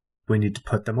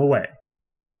put them away.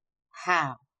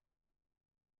 How?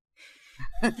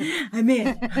 I'm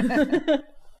in.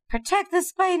 Protect the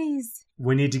Spideys.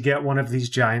 We need to get one of these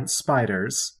giant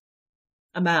spiders.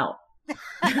 I'm out.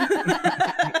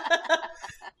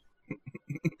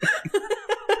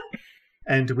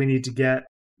 And we need to get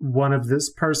one of this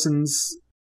person's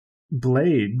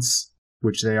blades,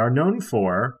 which they are known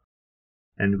for,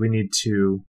 and we need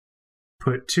to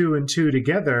put 2 and 2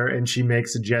 together, and she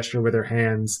makes a gesture with her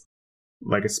hands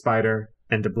like a spider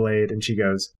and a blade, and she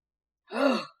goes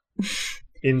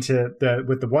into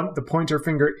the pointer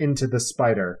finger into the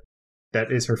spider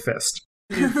that is her fist.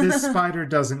 If this spider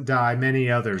doesn't die,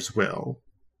 many others will.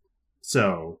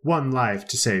 So, one life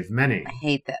to save many. I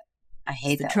hate that. I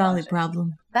hate The that trolley logic.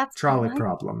 problem. That's Trolley fine.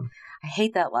 problem. I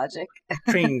hate that logic.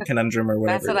 Train conundrum or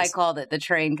whatever. That's what it I is. called it, the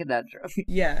train conundrum.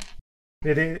 Yeah.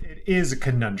 It is a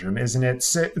conundrum, isn't it?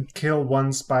 Kill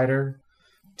one spider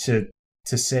to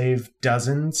save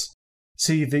dozens.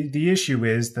 See, the issue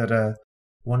is that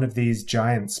one of these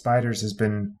giant spiders has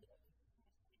been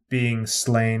being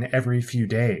slain every few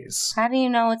days. How do you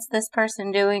know it's this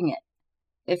person doing it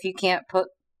if you can't put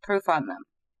proof on them?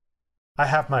 I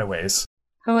have my ways.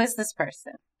 Who is this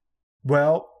person?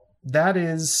 Well, that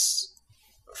is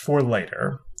for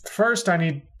later. First, I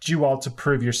need you all to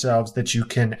prove yourselves that you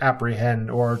can apprehend,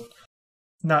 or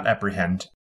not apprehend.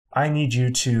 I need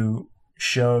you to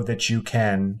show that you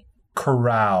can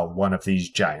corral one of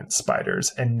these giant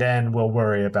spiders, and then we'll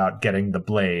worry about getting the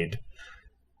blade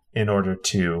in order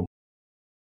to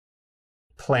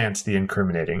plant the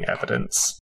incriminating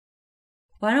evidence.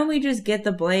 Why don't we just get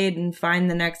the blade and find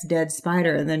the next dead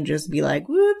spider and then just be like,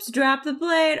 whoops, drop the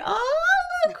blade. Oh,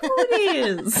 look who it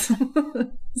is.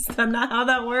 Is that not how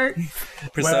that works?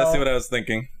 Precisely what I was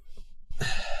thinking.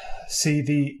 See,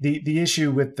 the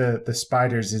issue with the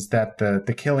spiders is that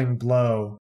the killing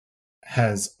blow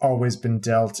has always been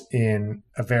dealt in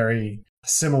a very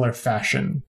similar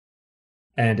fashion.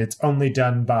 And it's only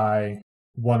done by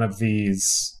one of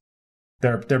these...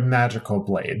 They're magical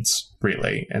blades,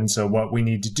 really. And so what we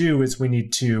need to do is we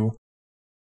need to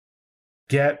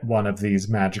get one of these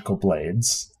magical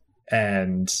blades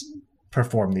and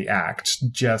perform the act.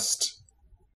 Just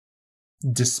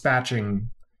dispatching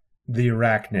the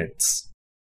arachnids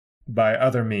by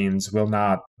other means will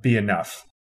not be enough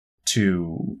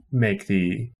to make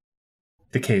the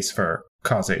case for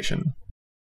causation.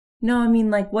 No, I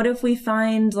mean, like, what if we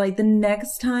find, like, the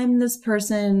next time this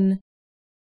person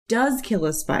does kill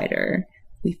a spider,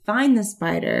 we find the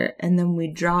spider, and then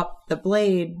we drop the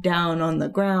blade down on the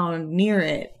ground near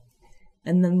it,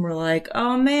 and then we're like,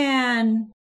 oh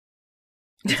man.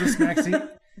 Is this Maxine?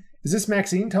 Is this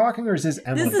Maxine talking or is this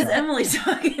Emily This is talking? Emily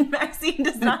talking. Maxine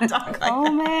does not talk like that.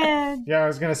 Oh, man. Yeah, I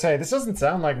was going to say, this doesn't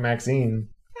sound like Maxine.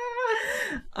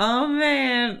 Oh,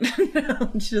 man.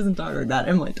 No, she doesn't talk like that.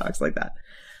 Emily talks like that.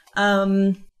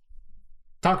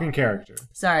 Talking character.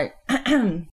 Sorry.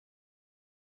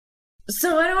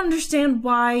 So I don't understand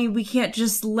why we can't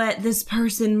just let this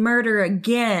person murder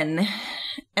again,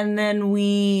 and then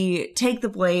we take the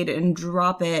blade and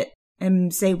drop it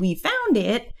and say we found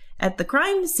it at the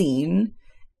crime scene,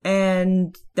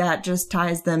 and that just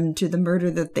ties them to the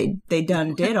murder that they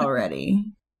done did already.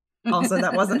 Also,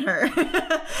 that wasn't her.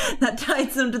 That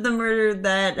ties them to the murder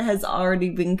that has already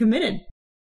been committed.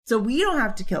 So we don't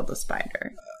have to kill the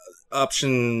spider.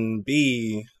 Option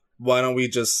B, why don't we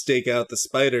just stake out the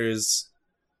spiders,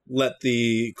 let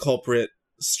the culprit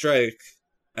strike,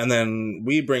 and then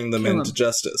we bring them Kill into him.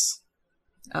 justice?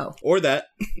 Oh. Or that.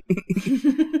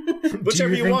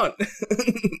 Whichever you think- want.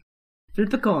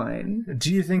 Flip a coin.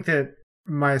 Do you think that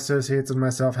my associates and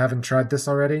myself haven't tried this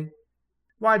already?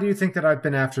 Why do you think that I've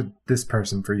been after this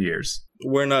person for years?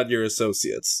 We're not your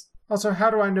associates. Also, how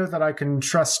do I know that I can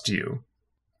trust you?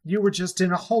 You were just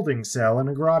in a holding cell in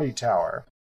a grotty tower.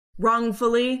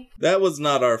 Wrongfully. That was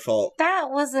not our fault. That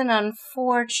was an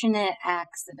unfortunate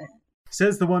accident.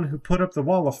 Says the one who put up the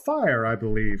wall of fire, I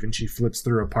believe, and she flips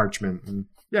through a parchment. And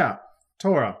yeah,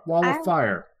 Tora, wall of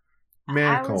fire. I was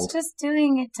Manacled. just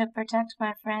doing it to protect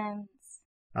my friends.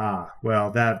 Ah,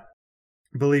 well, that,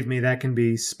 believe me, that can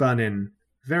be spun in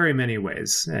very many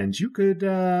ways, and you could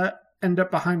end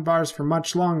up behind bars for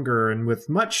much longer and with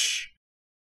much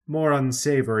more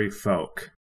unsavory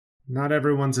folk. Not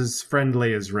everyone's as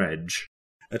friendly as Reg.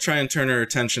 I try and turn her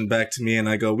attention back to me, and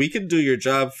I go, we could do your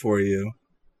job for you.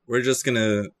 We're just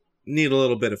gonna need a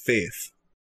little bit of faith.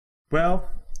 Well,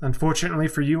 unfortunately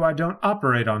for you, I don't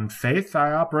operate on faith,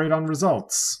 I operate on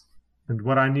results. And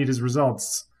what I need is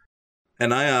results.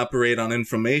 And I operate on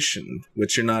information,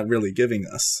 which you're not really giving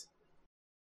us.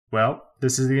 Well,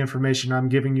 this is the information I'm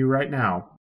giving you right now.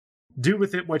 Do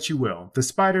with it what you will. The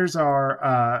spiders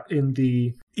are in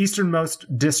the easternmost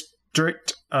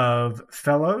district of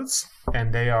Fellows,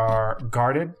 and they are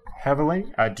guarded heavily.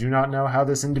 I do not know how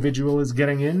this individual is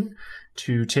getting in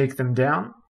to take them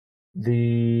down.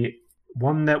 The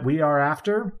one that we are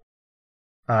after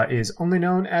is only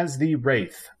known as the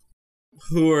Wraith.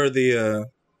 Who are the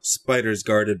spiders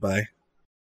guarded by?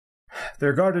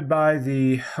 They're guarded by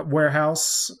the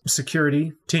warehouse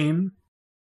security team.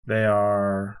 They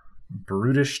are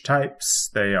brutish types.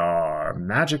 They are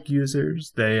magic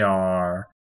users. They are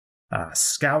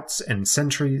scouts and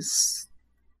sentries.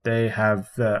 They have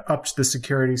upped the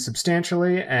security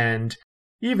substantially, and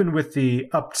even with the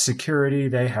upped security,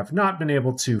 they have not been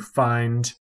able to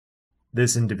find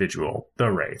this individual, the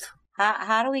Wraith.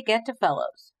 How do we get to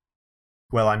Fellows?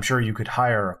 Well, I'm sure you could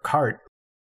hire a cart.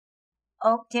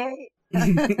 Okay.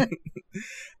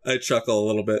 I chuckle a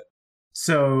little bit.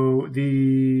 So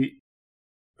the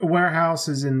warehouse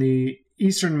is in the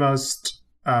easternmost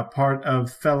part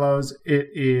of Fellows. It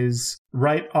is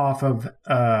right off of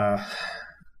the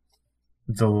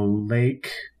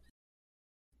lake.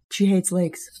 She hates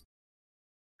lakes.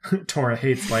 Tora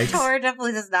hates lakes. Tora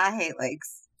definitely does not hate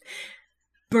lakes.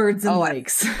 Birds and Oh,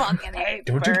 lakes. I fucking hate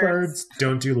Don't do birds,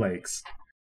 don't do lakes.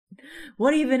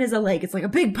 What even is a lake? It's like a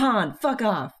big pond. Fuck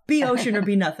off. Be ocean or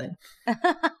be nothing.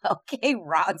 Okay,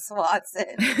 Ron Swanson.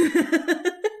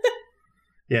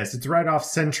 Yes, it's right off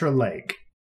Central Lake.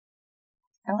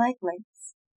 I like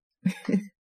lakes.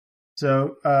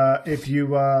 So, if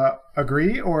you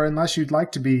agree, or unless you'd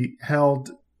like to be held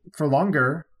for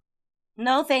longer,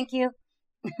 No, thank you.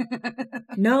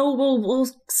 No, we'll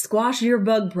squash your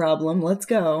bug problem. Let's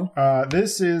go.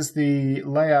 this is the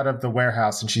layout of the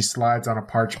warehouse, and she slides on a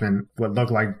parchment what look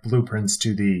like blueprints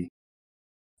to the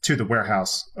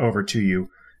warehouse over to you,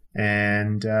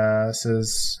 and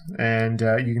says, and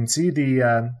you can see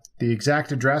the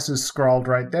exact address is scrawled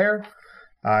right there.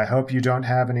 I hope you don't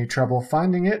have any trouble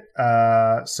finding it.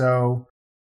 So,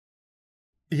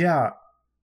 yeah.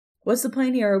 What's the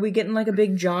plan here? Are we getting like a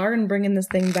big jar and bringing this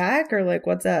thing back, or like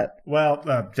what's up? Well,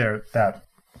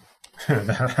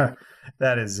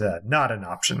 that is not an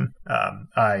option.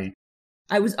 I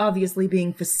was obviously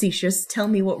being facetious. Tell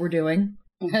me what we're doing.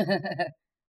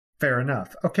 Fair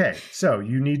enough. Okay, so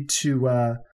you need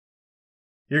to.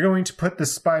 You're going to put the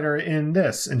spider in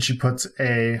this, and she puts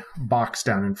a box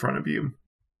down in front of you.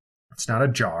 It's not a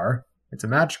jar. It's a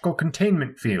magical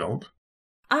containment field.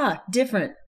 Ah,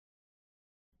 different.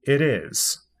 It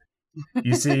is.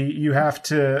 You see, you have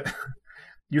to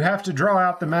draw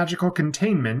out the magical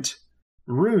containment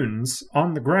runes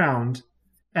on the ground,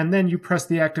 and then you press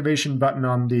the activation button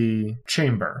on the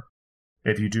chamber.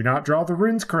 If you do not draw the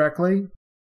runes correctly,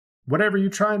 whatever you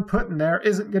try and put in there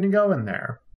isn't going to go in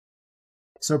there.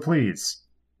 So please,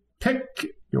 pick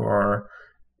your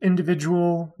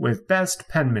individual with best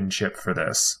penmanship for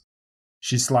this.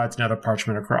 She slides another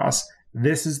parchment across.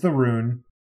 This is the rune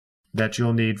that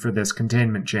you'll need for this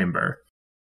containment chamber.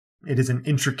 It is an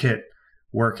intricate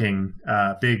working,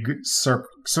 big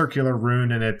circular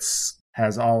rune, and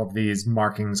has all of these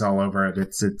markings all over it.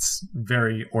 It's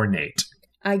very ornate.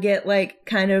 I get, like,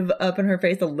 kind of up in her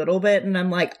face a little bit, and I'm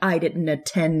like, I didn't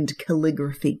attend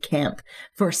calligraphy camp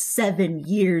for 7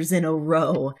 years in a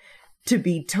row to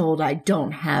be told I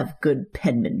don't have good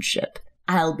penmanship.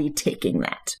 I'll be taking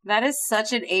that. That is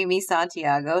such an Amy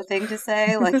Santiago thing to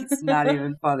say. Like, it's not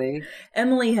even funny.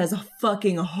 Emily has a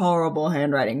fucking horrible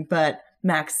handwriting, but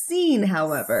Maxine,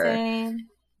 however,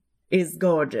 is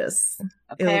gorgeous.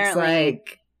 Apparently, it looks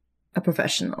like a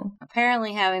professional.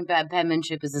 Apparently having bad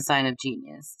penmanship is a sign of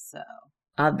genius, so.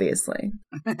 Obviously.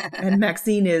 And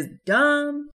Maxine is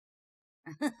dumb.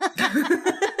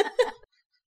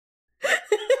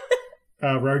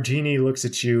 Rogini looks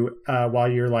at you while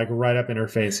you're like right up in her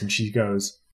face, and she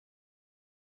goes,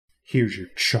 "Here's your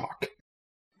chalk."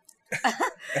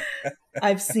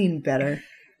 I've seen better.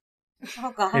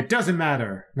 Oh, God. It doesn't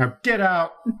matter. Now get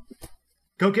out.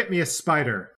 Go get me a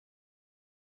spider.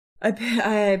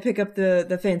 I pick up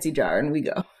the fancy jar and we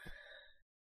go.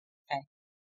 Okay.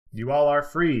 You all are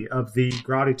free of the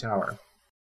Grotty Tower.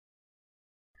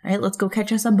 All right, let's go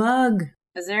catch us a bug.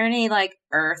 Is there any, like,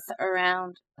 earth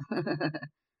around?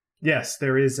 Yes,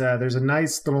 there is. There's a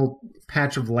nice little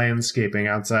patch of landscaping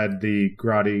outside the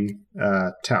Grotty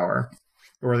Tower,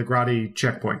 or the Grotty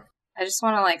checkpoint. I just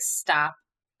want to, like, stop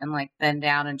and, like, bend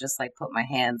down and just, like, put my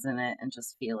hands in it and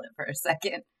just feel it for a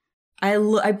second.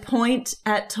 I point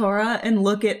at Tora and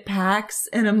look at Pax,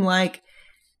 and I'm like,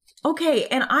 okay,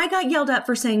 and I got yelled at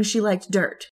for saying she liked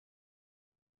dirt.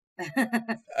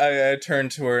 I turn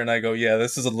to her and I go, yeah,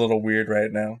 this is a little weird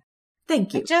right now.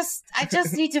 Thank you. I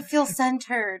just need to feel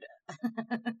centered.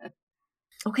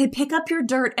 Okay, pick up your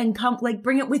dirt and come, like,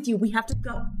 bring it with you. We have to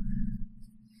go.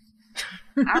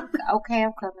 Okay,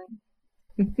 I'm coming.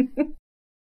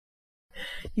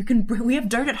 We have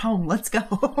dirt at home. Let's go.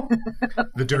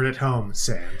 The dirt at home,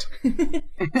 sand.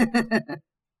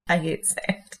 I hate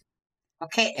sand.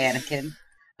 Okay, Anakin.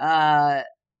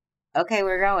 Okay,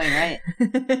 we're going, right?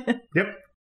 Yep.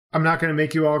 I'm not going to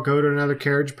make you all go to another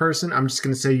carriage person. I'm just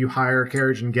going to say you hire a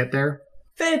carriage and get there.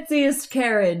 Fanciest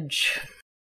carriage.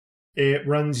 It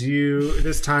runs you,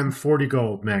 this time, 40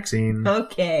 gold, Maxine.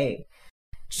 Okay.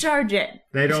 Charge it.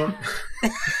 They don't...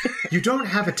 You don't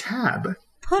have a tab.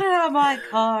 Put it on my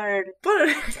card.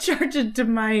 Charge it to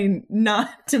my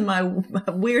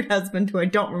weird husband who I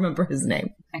don't remember his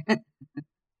name.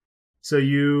 So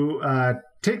you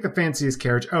take the fanciest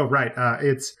carriage. Oh, right.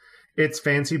 It's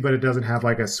fancy, but it doesn't have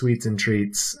like a sweets and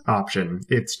treats option.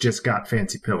 It's just got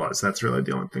fancy pillows. That's really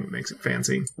the only thing that makes it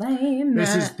fancy. Lame.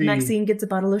 Maxine gets a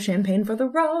bottle of champagne for the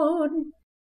road.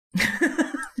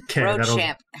 Okay, road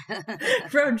champ.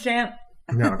 Road champ.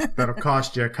 No, that'll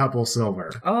cost you a couple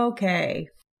silver. Okay.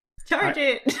 Charge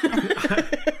it.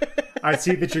 I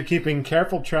see that you're keeping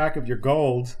careful track of your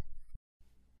gold.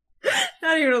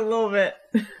 Not even a little bit.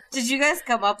 Did you guys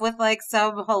come up with like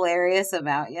some hilarious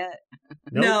amount yet?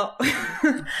 Nope.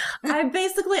 No. I've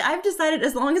decided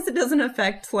as long as it doesn't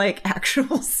affect like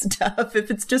actual stuff, if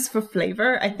it's just for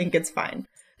flavor, I think it's fine.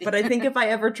 But I think if I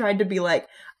ever tried to be like,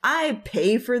 I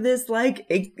pay for this like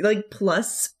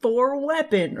 +4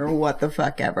 weapon or what the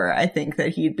fuck ever, I think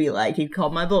that he'd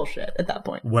call my bullshit at that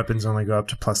point. Weapons only go up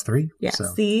to +3. Yeah, so.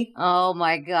 see? Oh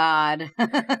my god.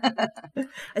 I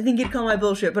think he'd call my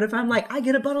bullshit, but if I'm like, I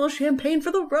get a bottle of champagne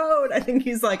for the road, I think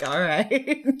he's like, all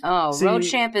right. Oh, See, road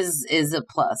champ is a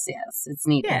plus, yes. It's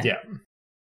needed. Yeah.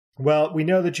 Well, we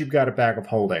know that you've got a bag of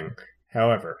holding.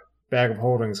 However, bag of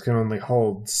holdings can only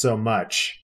hold so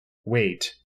much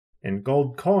weight, and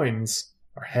gold coins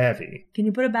are heavy. Can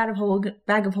you put a bag of holding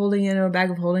in a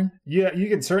bag of holding? Yeah, you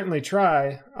can certainly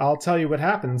try. I'll tell you what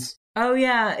happens. Oh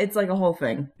yeah, it's like a whole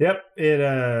thing. Yep,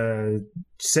 it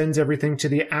sends everything to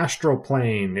the astral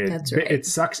plane. That's right. It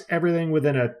sucks everything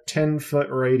within a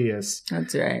 10-foot radius.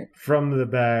 That's right. From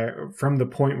the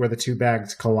point where the two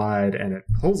bags collide, and it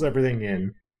pulls everything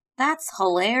in. That's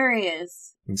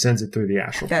hilarious. And sends it through the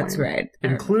astral plane. That's right.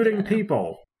 Including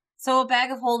people. So a bag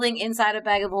of holding inside a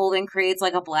bag of holding creates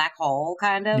like a black hole,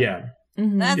 kind of? Yeah.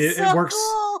 Mm-hmm. That's so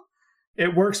cool.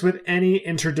 It works with any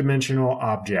interdimensional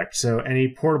object. So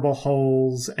any portable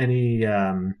holes, any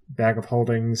bag of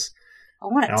holdings. I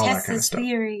want to test this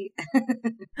theory.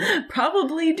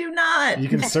 Probably do not. You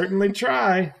can certainly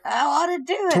try. I want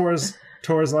to do it.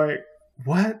 Tora's like,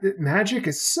 What? Magic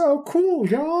is so cool,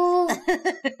 y'all.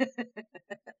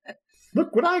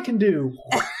 Look what I can do.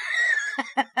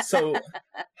 So,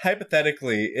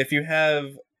 hypothetically, if you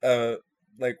have,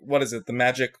 what is it? The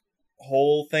magic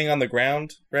hole thing on the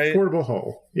ground, right? Portable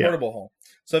hole. Yeah. Portable hole.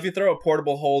 So if you throw a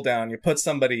portable hole down, you put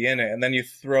somebody in it, and then you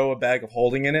throw a bag of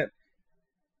holding in it,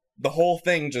 the whole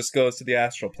thing just goes to the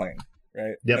astral plane,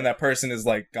 right? Yep. And that person is,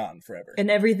 gone forever. And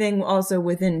everything also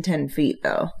within 10 feet,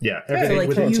 though. Yeah, everything So,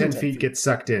 within you- 10 feet gets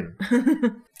sucked in.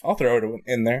 I'll throw it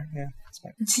in there. Yeah, that's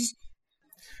fine.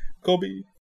 Kobe.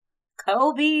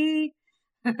 Kobe.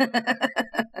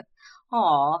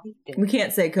 Aw, he did. We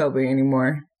can't say Kobe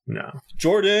anymore. No.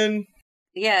 Jordan.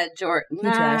 Yeah, Jordan. He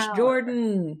trashed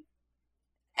Jordan.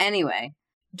 Anyway.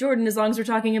 Jordan, as long as we're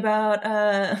talking about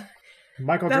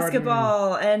Michael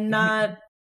basketball and not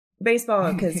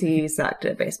baseball, because he sucked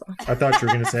at baseball. Jordan. I thought you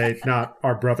were going to say, not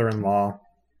our brother-in-law.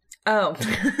 Oh.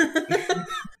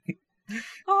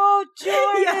 Oh,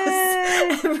 Jordan!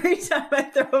 Yes! Every time I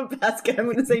throw a basket, I'm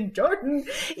going to say Jordan,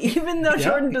 even though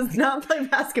Jordan does not play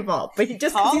basketball. But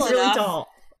just because he's really tall.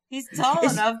 He's tall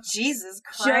enough, Jesus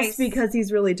Christ. Just because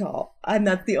he's really tall. And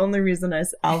that's the only reason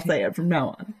I'll say it from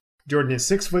now on. Jordan is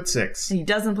 6'6". He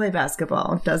doesn't play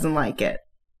basketball. Doesn't like it.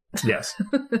 Yes.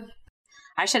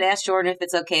 I should ask Jordan if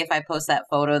it's okay if I post that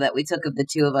photo that we took of the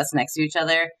two of us next to each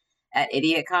other at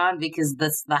IdiotCon, because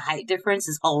the height difference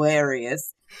is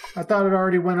hilarious. I thought it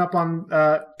already went up on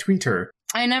Twitter.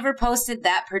 I never posted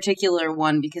that particular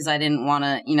one because I didn't want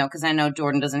to, because I know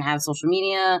Jordan doesn't have social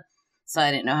media, so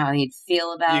I didn't know how he'd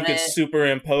feel about You could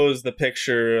superimpose the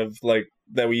picture of,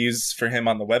 that we use for him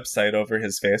on the website over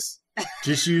his face.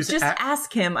 Just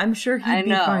ask him. I'm sure he'd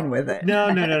be fine with it.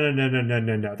 No.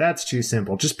 That's too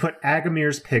simple. Just put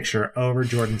Agamir's picture over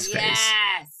Jordan's face. Yes!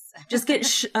 Just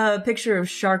get a picture of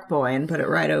Shark Boy and put it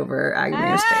right over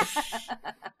Agamir's face.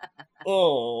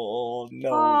 Oh, no.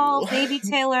 Oh, baby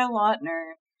Taylor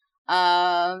Lautner.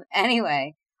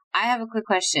 Anyway, I have a quick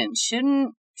question.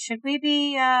 Should we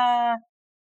be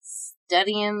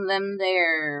studying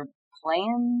their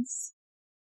plans?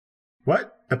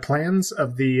 What? The plans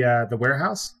of the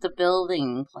warehouse? The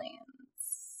building plans.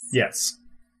 Yes.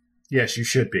 Yes, you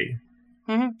should be.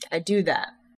 Mm-hmm. I do that.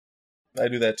 I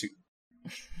do that too.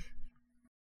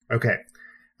 Okay.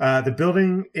 The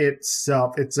building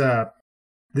itself, this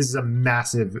is a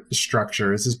massive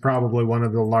structure. This is probably one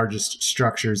of the largest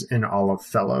structures in all of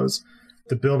Fellows.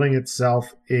 The building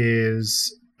itself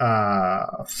is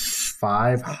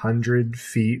 500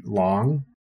 feet long,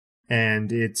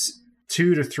 and it's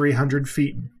 200 to 300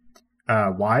 feet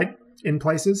wide in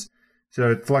places.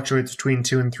 So it fluctuates between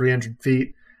 200 and 300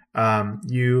 feet.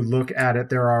 You look at it,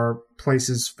 there are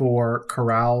places for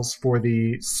corrals for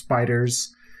the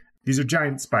spiders. These are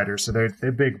giant spiders, so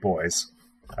they're big boys.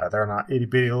 They're not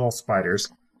itty-bitty little spiders.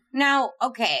 Now,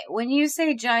 okay, when you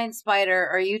say giant spider,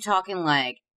 are you talking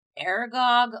like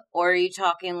Aragog, or are you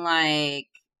talking like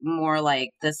more like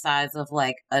the size of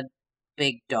like a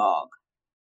big dog?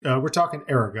 We're talking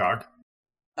Aragog.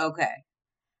 Okay.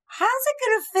 How's it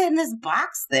gonna fit in this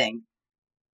box thing?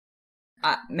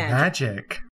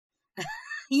 Magic.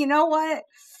 You know what?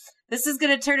 This is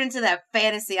gonna turn into that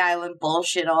Fantasy Island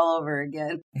bullshit all over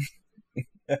again.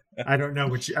 I don't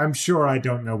know I'm sure I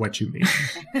don't know what you mean.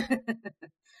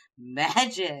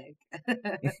 Magic.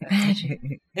 Magic.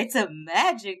 It's a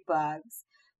magic box.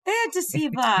 Fantasy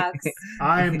box.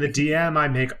 I am the DM. I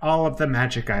make all of the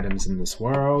magic items in this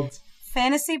world.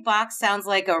 Fantasy box sounds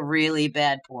like a really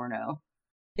bad porno.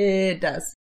 It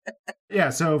does. Yeah,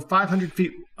 so 500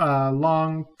 feet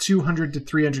long, 200 to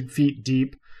 300 feet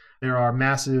deep. There are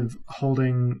massive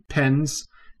holding pens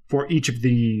for each of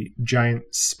the giant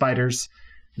spiders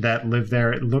that live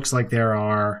there. It looks like there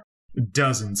are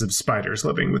dozens of spiders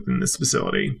living within this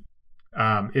facility.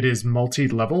 It is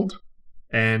multi-leveled,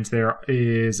 and there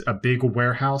is a big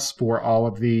warehouse for all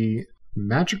of the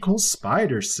magical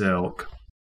spider silk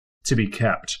to be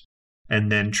kept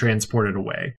and then transported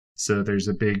away. So there's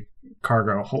a big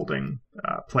cargo holding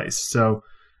place. So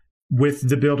with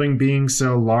the building being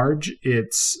so large,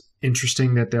 it's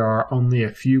interesting that there are only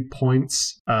a few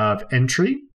points of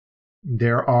entry.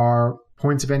 There are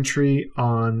points of entry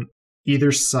on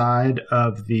either side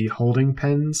of the holding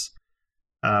pens,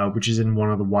 which is in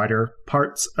one of the wider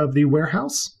parts of the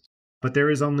warehouse. But there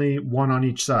is only one on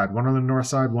each side, one on the north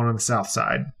side, one on the south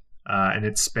side. And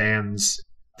it spans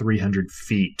 300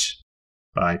 feet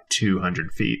by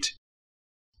 200 feet.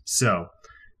 So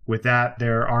with that,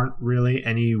 there aren't really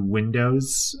any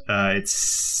windows.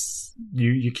 It's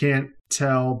you can't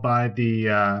tell by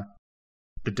the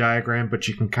diagram, but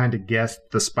you can kind of guess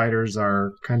the spiders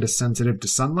are kind of sensitive to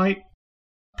sunlight.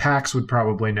 Pax would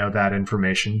probably know that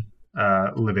information.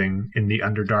 living in the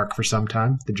Underdark for some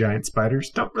time. The giant spiders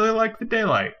don't really like the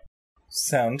daylight.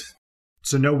 Sound.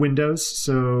 So no windows.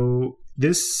 So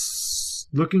this,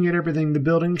 looking at everything, the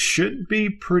building should be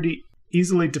pretty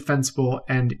easily defensible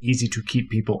and easy to keep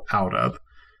people out of.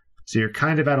 So you're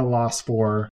kind of at a loss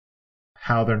for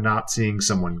how they're not seeing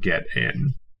someone get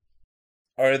in.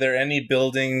 Are there any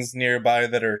buildings nearby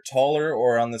that are taller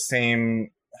or on the same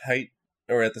height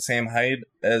or at the same height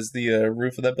as the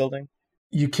roof of that building?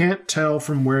 You can't tell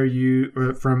from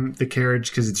from the carriage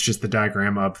because it's just the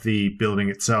diagram of the building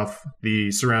itself.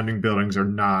 The surrounding buildings are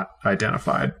not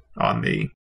identified on the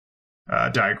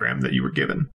diagram that you were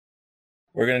given.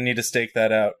 We're going to need to stake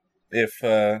that out. If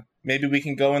maybe we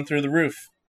can go in through the roof.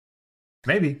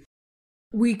 Maybe.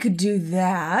 We could do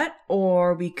that,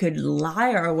 or we could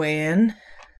lie our way in.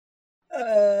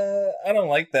 I don't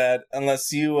like that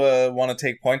unless you want to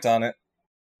take point on it.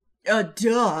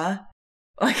 Duh.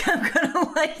 Like, I'm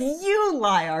gonna let you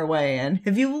lie our way in.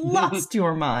 Have you lost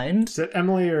your mind? Is it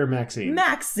Emily or Maxine?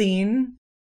 Maxine.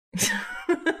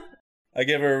 I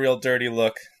give her a real dirty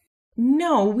look.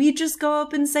 No, we just go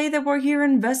up and say that we're here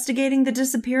investigating the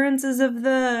disappearances of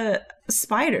the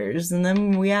spiders, and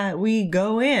then we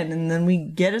go in, and then we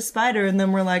get a spider, and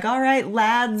then we're like, all right,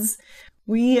 lads,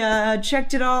 we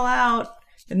checked it all out,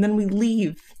 and then we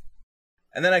leave.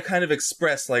 And then I kind of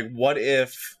express, like, what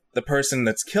if the person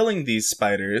that's killing these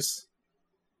spiders,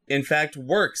 in fact,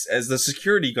 works as the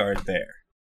security guard there?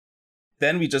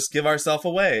 Then we just give ourselves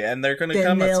away, and they're going to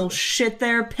come. Then they'll shit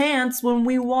their pants when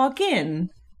we walk in,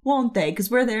 won't they? Because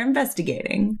we're there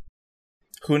investigating.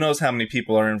 Who knows how many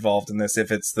people are involved in this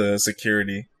if it's the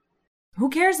security? Who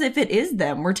cares if it is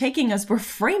them? We're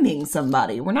framing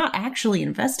somebody. We're not actually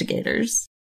investigators.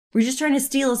 We're just trying to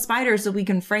steal a spider so we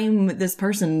can frame this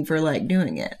person for, like,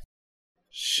 doing it.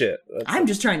 Shit. I'm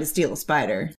just trying to steal a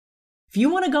spider. If you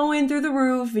want to go in through the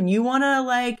roof and you want to,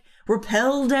 like,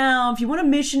 rappel down, if you want to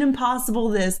Mission Impossible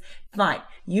this, fine.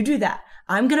 You do that.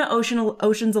 I'm going to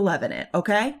Ocean's 11 it,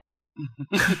 okay?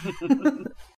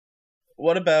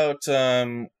 What about,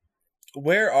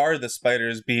 where are the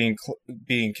spiders being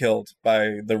killed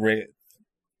by the wraith?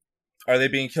 Are they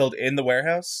being killed in the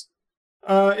warehouse?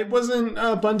 It wasn't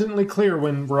abundantly clear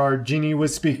when Rargini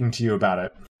was speaking to you about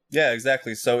it. Yeah,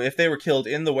 exactly. So if they were killed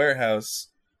in the warehouse,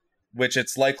 which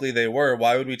it's likely they were,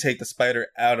 why would we take the spider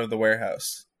out of the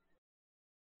warehouse?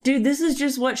 Dude, this is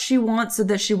just what she wants so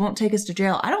that she won't take us to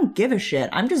jail. I don't give a shit.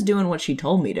 I'm just doing what she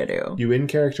told me to do. You in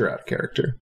character, out of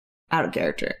character? Out of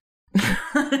character.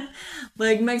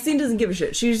 Like, Maxine doesn't give a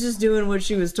shit. She's just doing what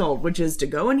she was told, which is to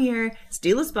go in here,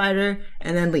 steal a spider,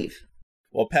 and then leave.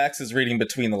 Well, Pax is reading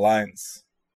between the lines.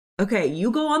 Okay,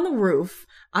 you go on the roof.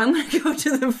 I'm gonna go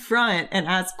to the front and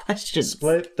ask questions.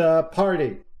 Split the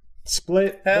party.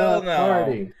 Hell no.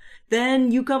 Party.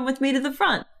 Then you come with me to the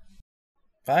front.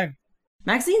 Fine.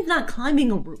 Maxine's not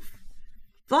climbing a roof.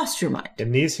 Lost your mind.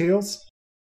 In these heels?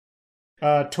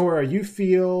 Tora, you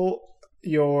feel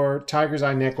your tiger's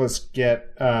eye necklace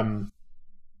get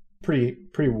pretty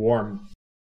warm.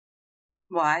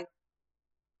 Why?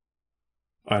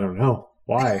 I don't know.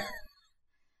 Why?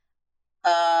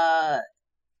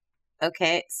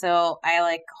 Okay, so I,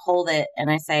 like, hold it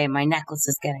and I say, my necklace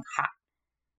is getting hot.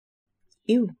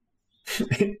 Ew.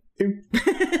 Ew.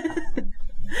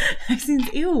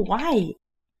 Maxine's, ew, why?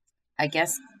 I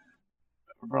guess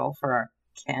roll for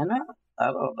Arcana? I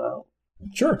don't know.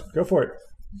 Sure, go for it.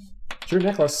 It's your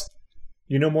necklace.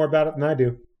 You know more about it than I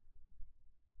do.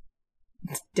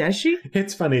 Does she?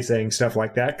 It's funny saying stuff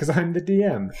like that because I'm the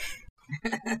DM.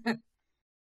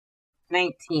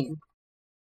 19.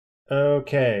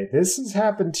 Okay, this has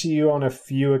happened to you on a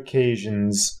few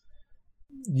occasions.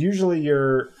 Usually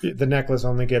the necklace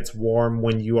only gets warm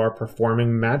when you are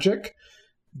performing magic,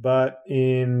 but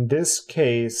in this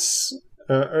case,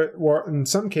 or in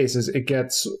some cases, it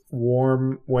gets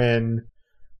warm when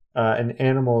an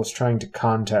animal is trying to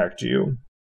contact you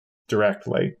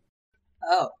directly.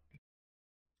 Oh.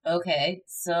 Okay,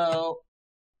 so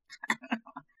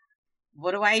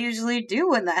what do I usually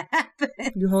do when that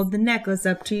happens? You hold the necklace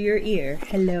up to your ear.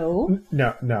 Hello?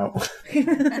 No.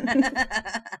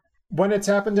 When it's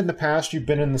happened in the past, you've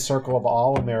been in the circle of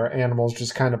all, and there are animals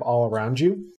just kind of all around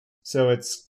you. So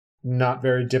it's not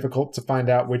very difficult to find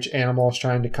out which animal is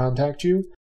trying to contact you.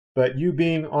 But you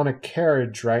being on a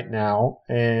carriage right now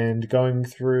and going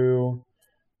through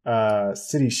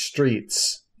city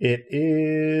streets, it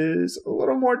is a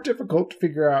little more difficult to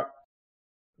figure out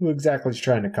who exactly is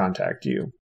trying to contact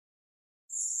you.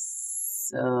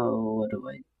 So, what do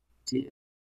I do?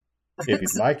 If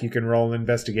you'd like, you can roll an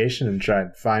investigation and try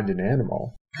and find an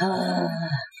animal.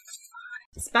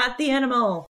 Spot the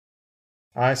animal.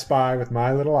 I spy with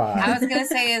my little eye. I was gonna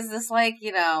say, is this like,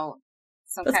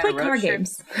 some Let's kind play of car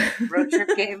games. road trip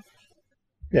game?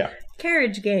 Yeah.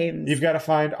 Carriage games. You've got to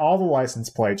find all the license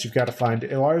plates. You've got to find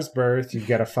Ilar's birth. You've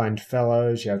got to find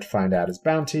Fellows. You have to find out his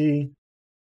bounty.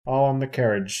 All on the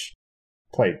carriage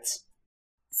plates.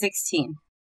 16.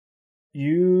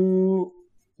 You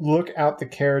look out the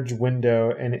carriage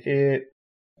window, and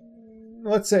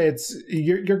let's say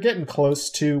you're getting close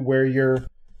to where you're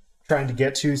trying to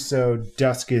get to, so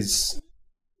dusk is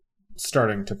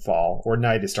starting to fall, or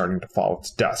night is starting to fall.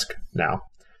 It's dusk now.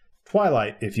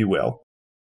 Twilight, if you will.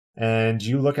 And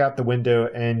you look out the window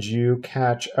and you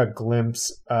catch a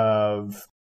glimpse of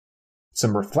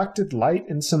some reflected light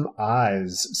and some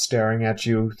eyes staring at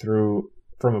you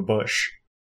from a bush.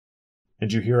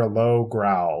 And you hear a low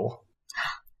growl.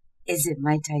 Is it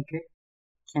my tiger?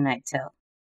 Can I tell?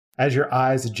 As your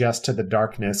eyes adjust to the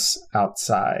darkness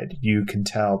outside, you can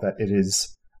tell that it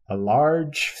is a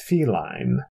large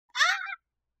feline.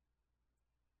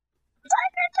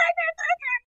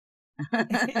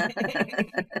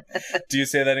 Do you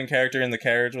say that in character in the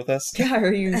carriage with us? Yeah,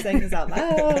 are you saying this out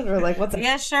loud? Or like, what's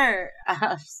Yeah, sure.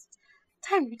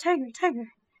 Tiger.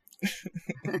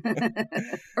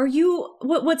 Are you...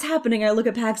 What's happening? I look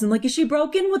at Pax and like, is she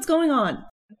broken? What's going on?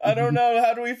 I don't know.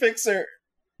 How do we fix her?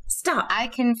 Stop. I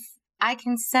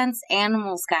can sense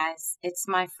animals, guys. It's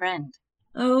my friend.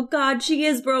 Oh, God, she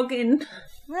is broken.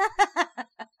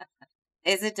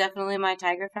 Is it definitely my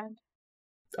tiger friend?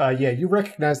 Yeah, you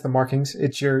recognize the markings.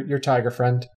 It's your tiger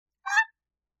friend.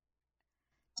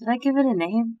 Did I give it a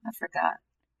name? I forgot.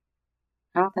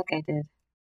 I don't think I did.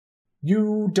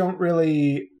 You don't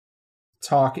really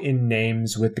talk in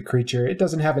names with the creature. It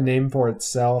doesn't have a name for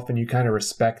itself, and you kind of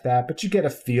respect that, but you get a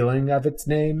feeling of its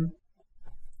name.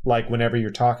 Like whenever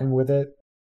you're talking with it.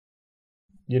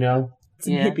 You know?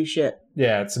 Some hippie shit.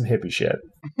 Yeah, it's some hippie shit.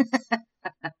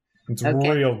 It's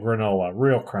Okay. real granola,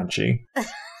 real crunchy.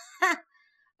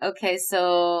 Okay,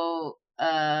 so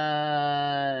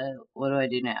what do I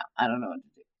do now? I don't know what to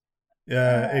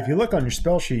do. If you look on your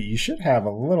spell sheet, you should have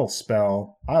a little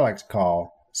spell I like to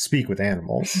call Speak with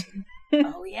Animals.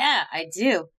 Oh yeah, I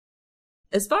do.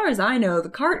 As far as I know,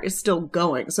 the cart is still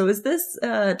going. So is this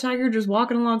tiger just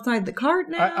walking alongside the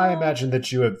cart now? I imagine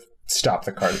that you have stopped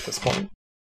the cart at this point.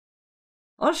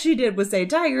 All she did was say,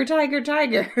 tiger, tiger,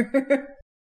 tiger.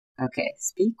 Okay,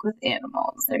 speak with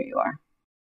animals. There you are.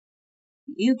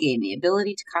 You gain the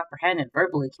ability to comprehend and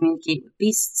verbally communicate with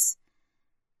beasts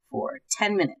for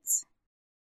 10 minutes.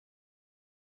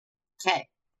 Okay,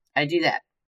 I do that.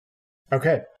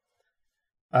 Okay.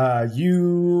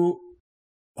 You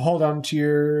hold on to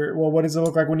your... Well, what does it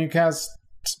look like when you cast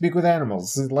Speak with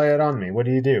Animals? Lay it on me. What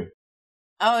do you do?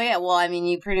 Oh yeah, well, I mean,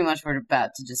 you pretty much were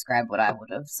about to describe what I would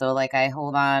have. So, like, I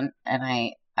hold on and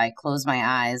I close my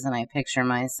eyes and I picture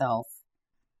myself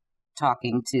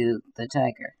talking to the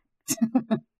tiger.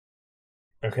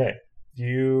 Okay.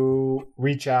 You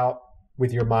reach out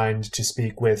with your mind to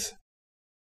speak with...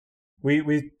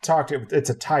 We talked... It's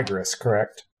a tigress,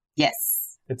 correct?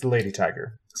 Yes. It's a lady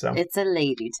tiger. So It's a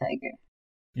lady tiger.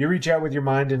 you reach out with your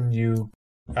mind and you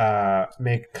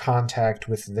make contact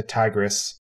with the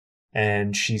tigress,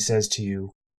 and she says to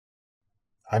you,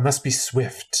 I must be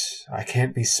swift. I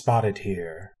can't be spotted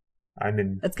here. I'm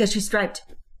in... That's because she's striped.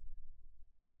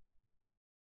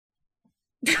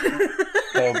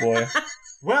 Oh boy.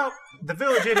 Well, the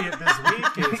village idiot this week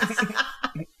is...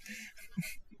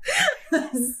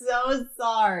 I'm so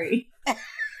sorry.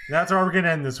 That's where we're going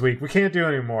to end this week. We can't do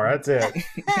any more. That's it.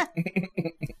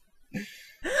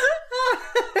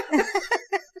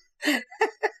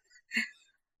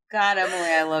 God, Emily,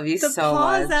 I love you The so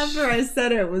pause much. after I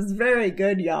said it was very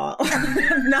good, y'all.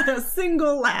 Not a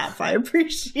single laugh. I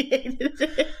appreciated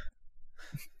it.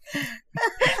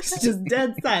 It's just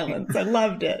dead silence. I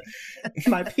loved it.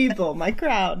 My people, my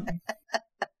crowd.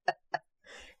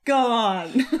 Go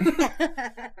on.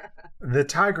 The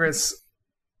tigress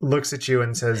looks at you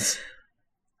and says,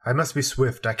 I must be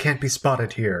swift. I can't be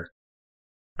spotted here.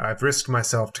 I've risked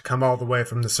myself to come all the way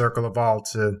from the Circle of All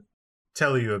to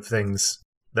tell you of things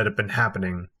that have been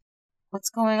happening. What's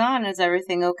going on? Is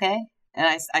everything okay?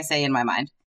 And I say in my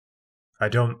mind. I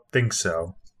don't think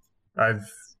so. I've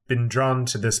been drawn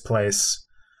to this place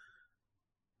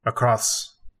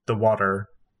across the water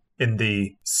in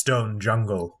the stone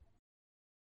jungle.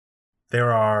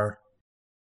 There are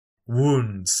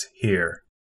wounds here.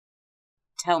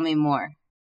 Tell me more.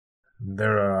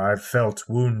 I've felt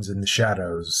wounds in the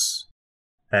shadows,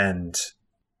 and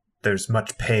there's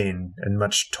much pain and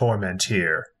much torment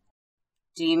here.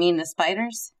 Do you mean the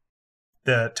spiders?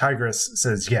 The tigress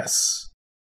says yes.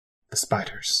 The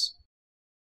spiders.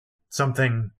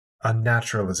 Something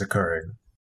unnatural is occurring.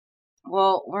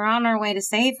 Well, we're on our way to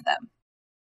save them.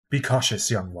 Be cautious,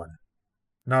 young one.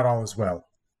 Not all is well.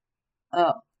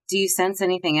 Oh, do you sense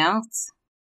anything else?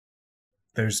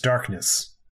 There's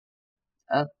darkness.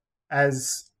 Oh.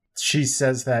 As she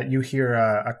says that, you hear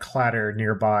a clatter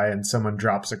nearby, and someone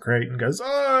drops a crate and goes,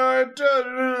 "Oh,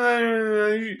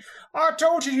 I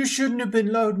told you shouldn't have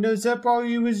been loading those up while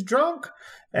you was drunk."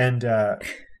 And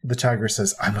the tiger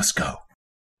says, "I must go."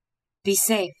 Be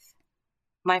safe,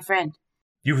 my friend.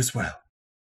 You as well.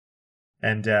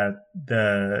 And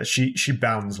she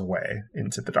bounds away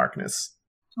into the darkness.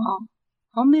 Oh,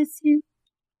 I'll miss you.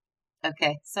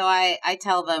 Okay, so I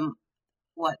tell them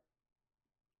what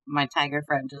my tiger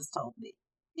friend just told me,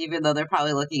 even though they're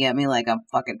probably looking at me like I'm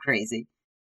fucking crazy.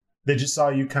 They just saw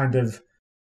you kind of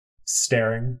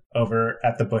staring over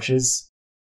at the bushes.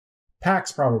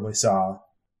 Pax probably saw.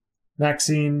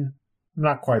 Maxine,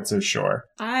 not quite so sure.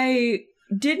 I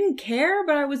didn't care,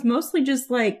 but I was mostly just,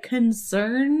 like,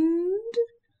 concerned.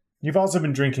 You've also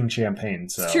been drinking champagne,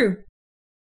 so... It's true.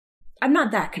 I'm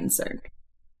not that concerned.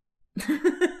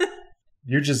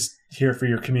 You're just here for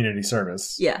your community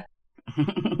service. Yeah.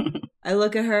 I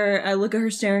look at her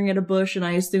staring at a bush, and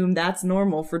I assume that's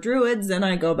normal for druids, and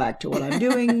I go back to what I'm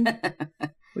doing,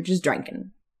 which is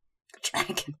drinking.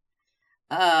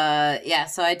 Yeah,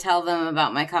 so I tell them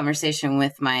about my conversation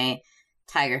with my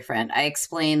tiger friend. I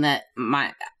explain that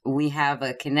we have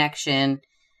a connection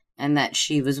and that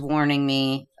she was warning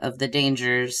me of the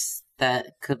dangers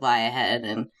that could lie ahead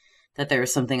and that there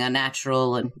was something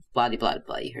unnatural and blah, blah,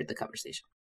 blah. You heard the conversation.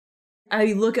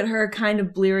 I look at her kind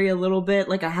of bleary a little bit,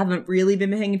 like I haven't really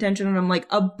been paying attention, and I'm like,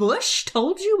 a bush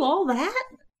told you all that?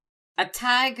 A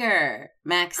tiger,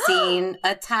 Maxine,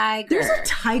 a tiger. There's a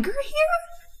tiger here?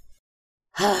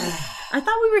 I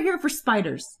thought we were here for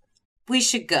spiders. We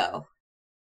should go.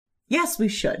 Yes, we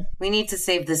should. We need to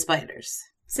save the spiders.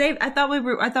 I thought we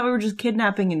were just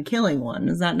kidnapping and killing one.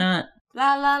 Is that not?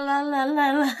 La la la la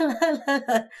la la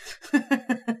la.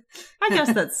 I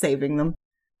guess that's saving them.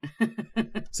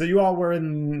 So you all were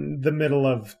in the middle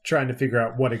of trying to figure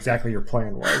out what exactly your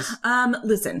plan was.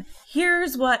 Listen,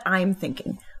 here's what I'm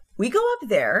thinking. We go up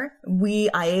there, we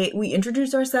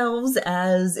introduce ourselves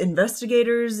as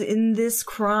investigators in this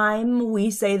crime. We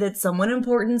say that someone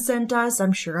important sent us.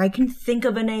 I'm sure I can think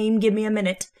of a name. Give me a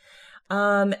minute.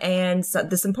 And so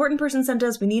this important person sent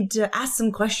us. We need to ask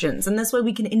some questions. And this way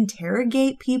we can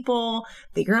interrogate people,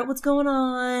 figure out what's going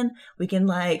on. We can,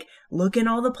 like, look in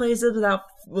all the places without,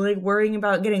 like, worrying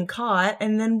about getting caught.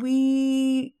 And then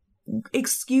we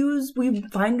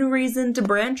find a reason to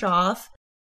branch off,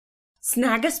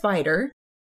 snag a spider,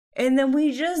 and then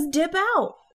we just dip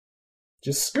out.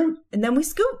 Just scoot. And then we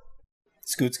scoot.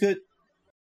 Scoot, scoot.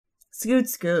 Scoot,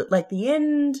 scoot. Like the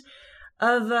end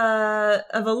of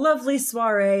a lovely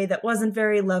soiree that wasn't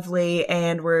very lovely,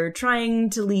 and we're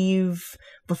trying to leave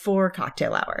before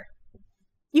cocktail hour.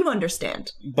 You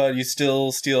understand. But you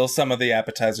still steal some of the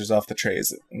appetizers off the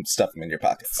trays and stuff them in your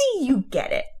pockets. See, you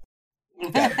get it.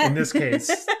 In this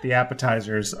case, the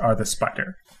appetizers are the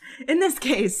spider. In this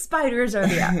case, spiders are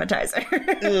the appetizer.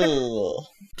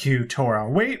 Cue Tora.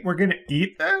 Wait, we're gonna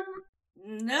eat them?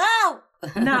 No!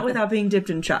 Not without being dipped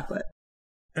in chocolate.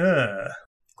 Ugh.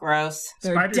 Gross.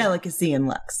 They're a delicacy in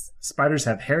Lux. Spiders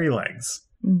have hairy legs.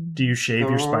 Do you shave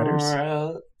your spiders?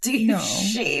 Do you No.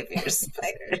 shave your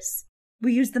spiders?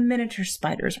 We use the miniature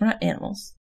spiders. We're not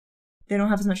animals. They don't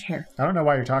have as much hair. I don't know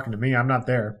why you're talking to me. I'm not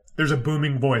there. There's a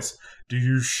booming voice. Do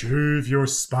you shave your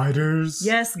spiders?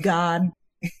 Yes, God.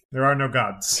 There are no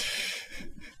gods.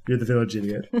 You're the village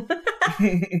idiot.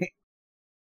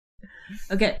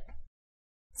 Okay.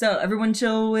 So, everyone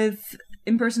chill with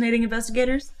impersonating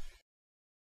investigators?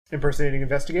 Impersonating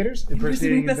investigators?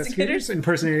 Impersonating investigators?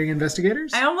 Impersonating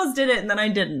investigators? I almost did it, and then I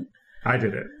didn't. I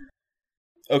did it.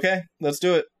 Okay, let's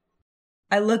do it.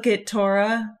 I look at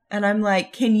Tora, and I'm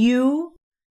like, can you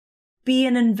be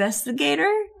an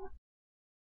investigator?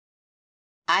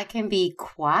 I can be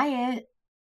quiet.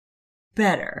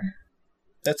 Better.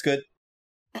 That's good.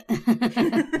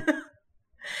 I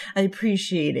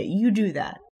appreciate it. You do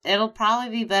that. It'll probably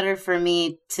be better for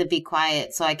me to be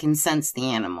quiet so I can sense the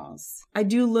animals. I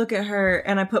do look at her,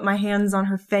 and I put my hands on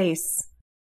her face,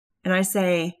 and I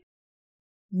say,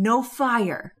 no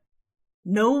fire.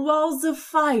 No walls of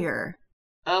fire.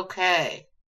 Okay.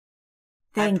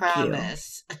 Thank I you.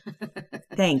 promise.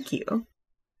 Thank you.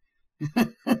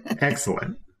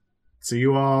 Excellent. So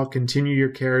you all continue your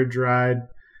carriage ride.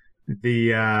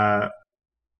 The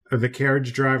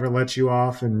carriage driver lets you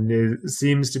off and it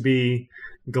seems to be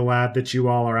glad that you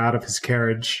all are out of his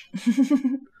carriage.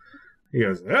 He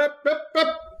goes, up, up,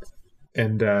 up.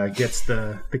 and gets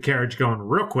the carriage going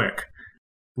real quick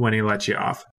when he lets you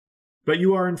off. But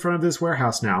you are in front of this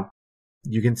warehouse now.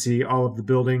 You can see all of the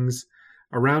buildings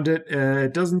around it.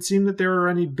 It doesn't seem that there are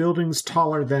any buildings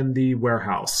taller than the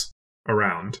warehouse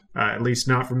around, at least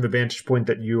not from the vantage point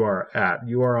that you are at.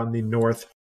 You are on the north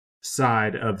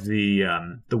side of the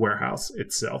warehouse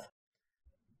itself.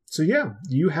 So yeah,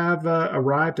 you have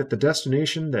arrived at the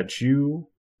destination that you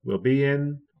will be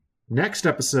in next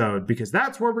episode, because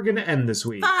that's where we're going to end this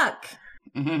week. Fuck!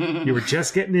 You were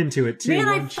just getting into it, too. Man,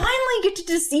 I finally get to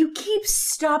just... You keep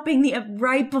stopping the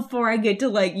right before I get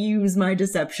to, use my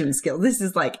deception skill. This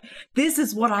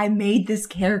is what I made this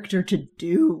character to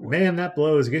do. Man, that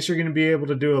blows. I guess you're going to be able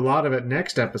to do a lot of it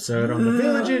next episode on the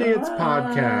Village Idiots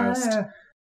podcast.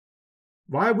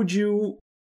 Why would you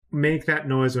make that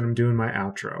noise when I'm doing my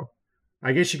outro?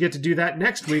 I guess you get to do that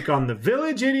next week on the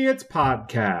Village Idiots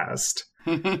podcast.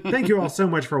 Thank you all so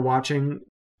much for watching,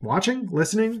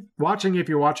 listening, watching if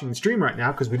you're watching the stream right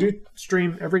now, because we do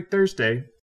stream every Thursday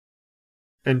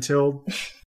until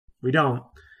we don't.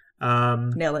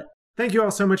 Nail it. Thank you all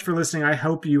so much for listening. I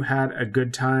hope you had a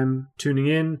good time tuning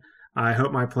in. I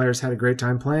hope my players had a great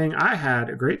time playing. I had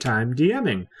a great time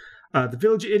DMing. The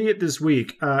Village Idiot this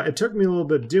week. It took me a little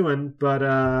bit doing, but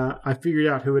I figured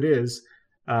out who it is.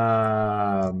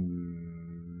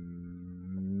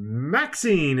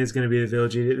 Maxine is going to be the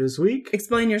Village Idiot this week.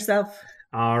 Explain yourself.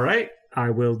 All right, I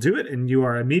will do it, and you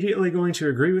are immediately going to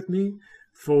agree with me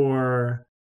for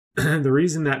the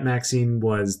reason that Maxine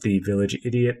was the Village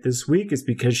Idiot this week is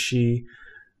because she,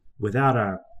 without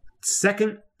a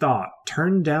second thought,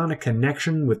 turned down a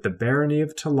connection with the Barony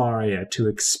of Talaria to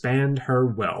expand her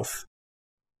wealth.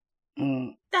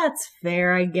 That's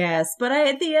fair, I guess, but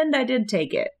at the end I did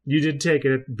take it. You did take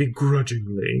it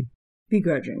begrudgingly.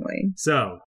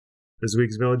 So, this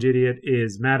week's Village Idiot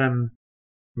is Marquess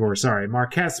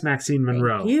Maxine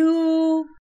Monroe. Thank you.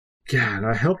 God,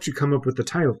 I helped you come up with the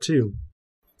title, too.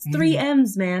 It's 3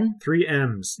 M's, man. 3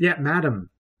 M's. Yeah, Madam.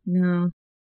 No.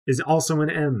 Is also an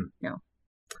M. No.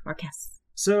 Marquess.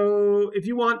 So, if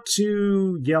you want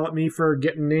to yell at me for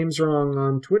getting names wrong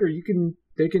on Twitter,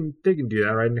 they can do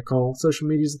that, right, Nicole? Social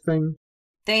media's a thing.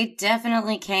 They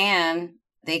definitely can.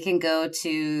 They can go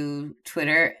to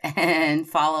Twitter and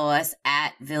follow us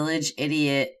at Village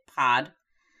Idiot Pod.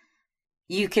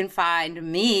 You can find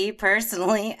me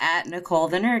personally at Nicole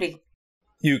the Nerdy.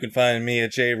 You can find me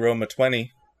at JRoma20.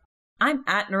 I'm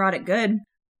at Neurotic Good.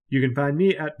 You can find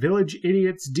me at Village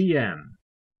Idiots DM.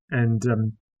 And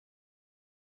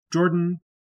Jordan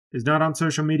is not on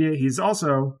social media. He's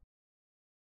also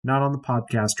not on the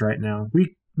podcast right now.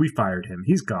 We fired him.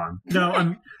 He's gone.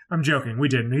 No, I'm joking. We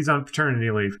didn't. He's on paternity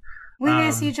leave. We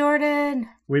miss you, Jordan.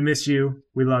 We miss you.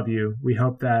 We love you. We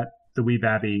hope that the wee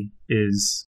babby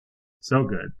is so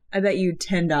good. I bet you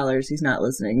 $10 he's not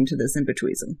listening to this in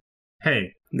between.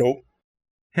 Hey. Nope.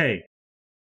 Hey.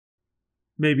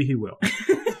 Maybe he will.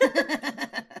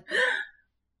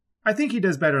 I think he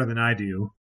does better than I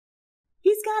do.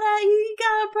 He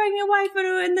got a pregnant wife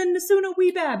and then soon a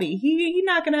wee babby. He's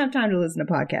not going to have time to listen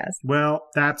to podcasts. Well,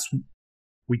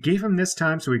 we gave him this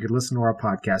time so he could listen to our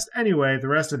podcast. Anyway, the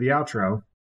rest of the outro.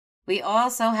 We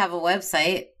also have a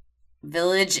website,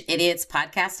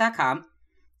 villageidiotspodcast.com.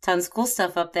 Tons of cool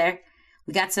stuff up there.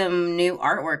 We got some new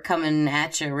artwork coming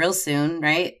at you real soon,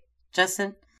 right,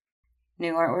 Justin?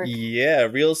 New artwork? Yeah,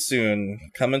 real soon.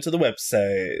 Coming to the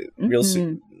website. Real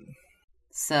soon.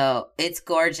 So, it's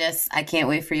gorgeous. I can't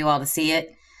wait for you all to see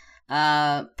it.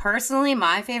 Personally,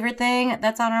 my favorite thing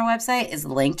that's on our website is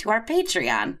the link to our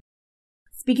Patreon.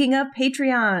 Speaking of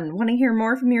Patreon, want to hear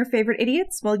more from your favorite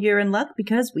idiots? Well, you're in luck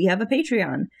because we have a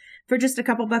Patreon. For just a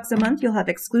couple bucks a month, you'll have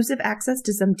exclusive access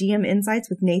to some DM insights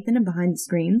with Nathan and Behind the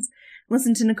Screens,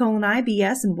 listen to Nicole and I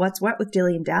BS and What's What with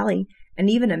Dilly and Dally, and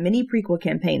even a mini prequel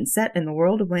campaign set in the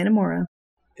world of Lanamora.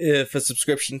 If a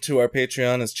subscription to our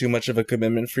Patreon is too much of a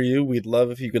commitment for you, we'd love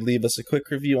if you could leave us a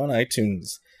quick review on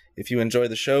iTunes. If you enjoy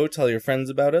the show, tell your friends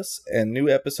about us, and new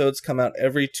episodes come out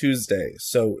every Tuesday,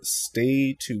 so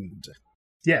stay tuned.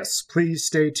 Yes, please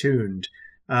stay tuned.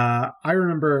 I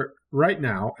remember right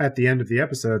now, at the end of the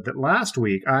episode, that last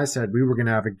week I said we were going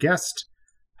to have a guest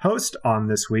host on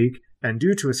this week, and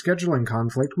due to a scheduling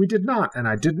conflict, we did not, and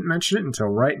I didn't mention it until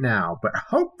right now. But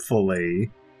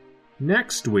hopefully,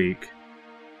 next week,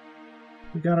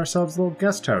 we got ourselves a little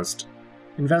guest host.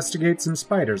 Investigate some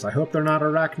spiders. I hope they're not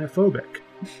arachnophobic.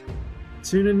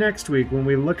 Tune in next week when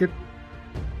we look at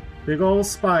big old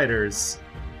spiders.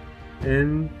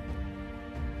 And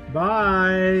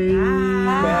bye.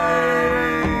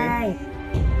 Bye.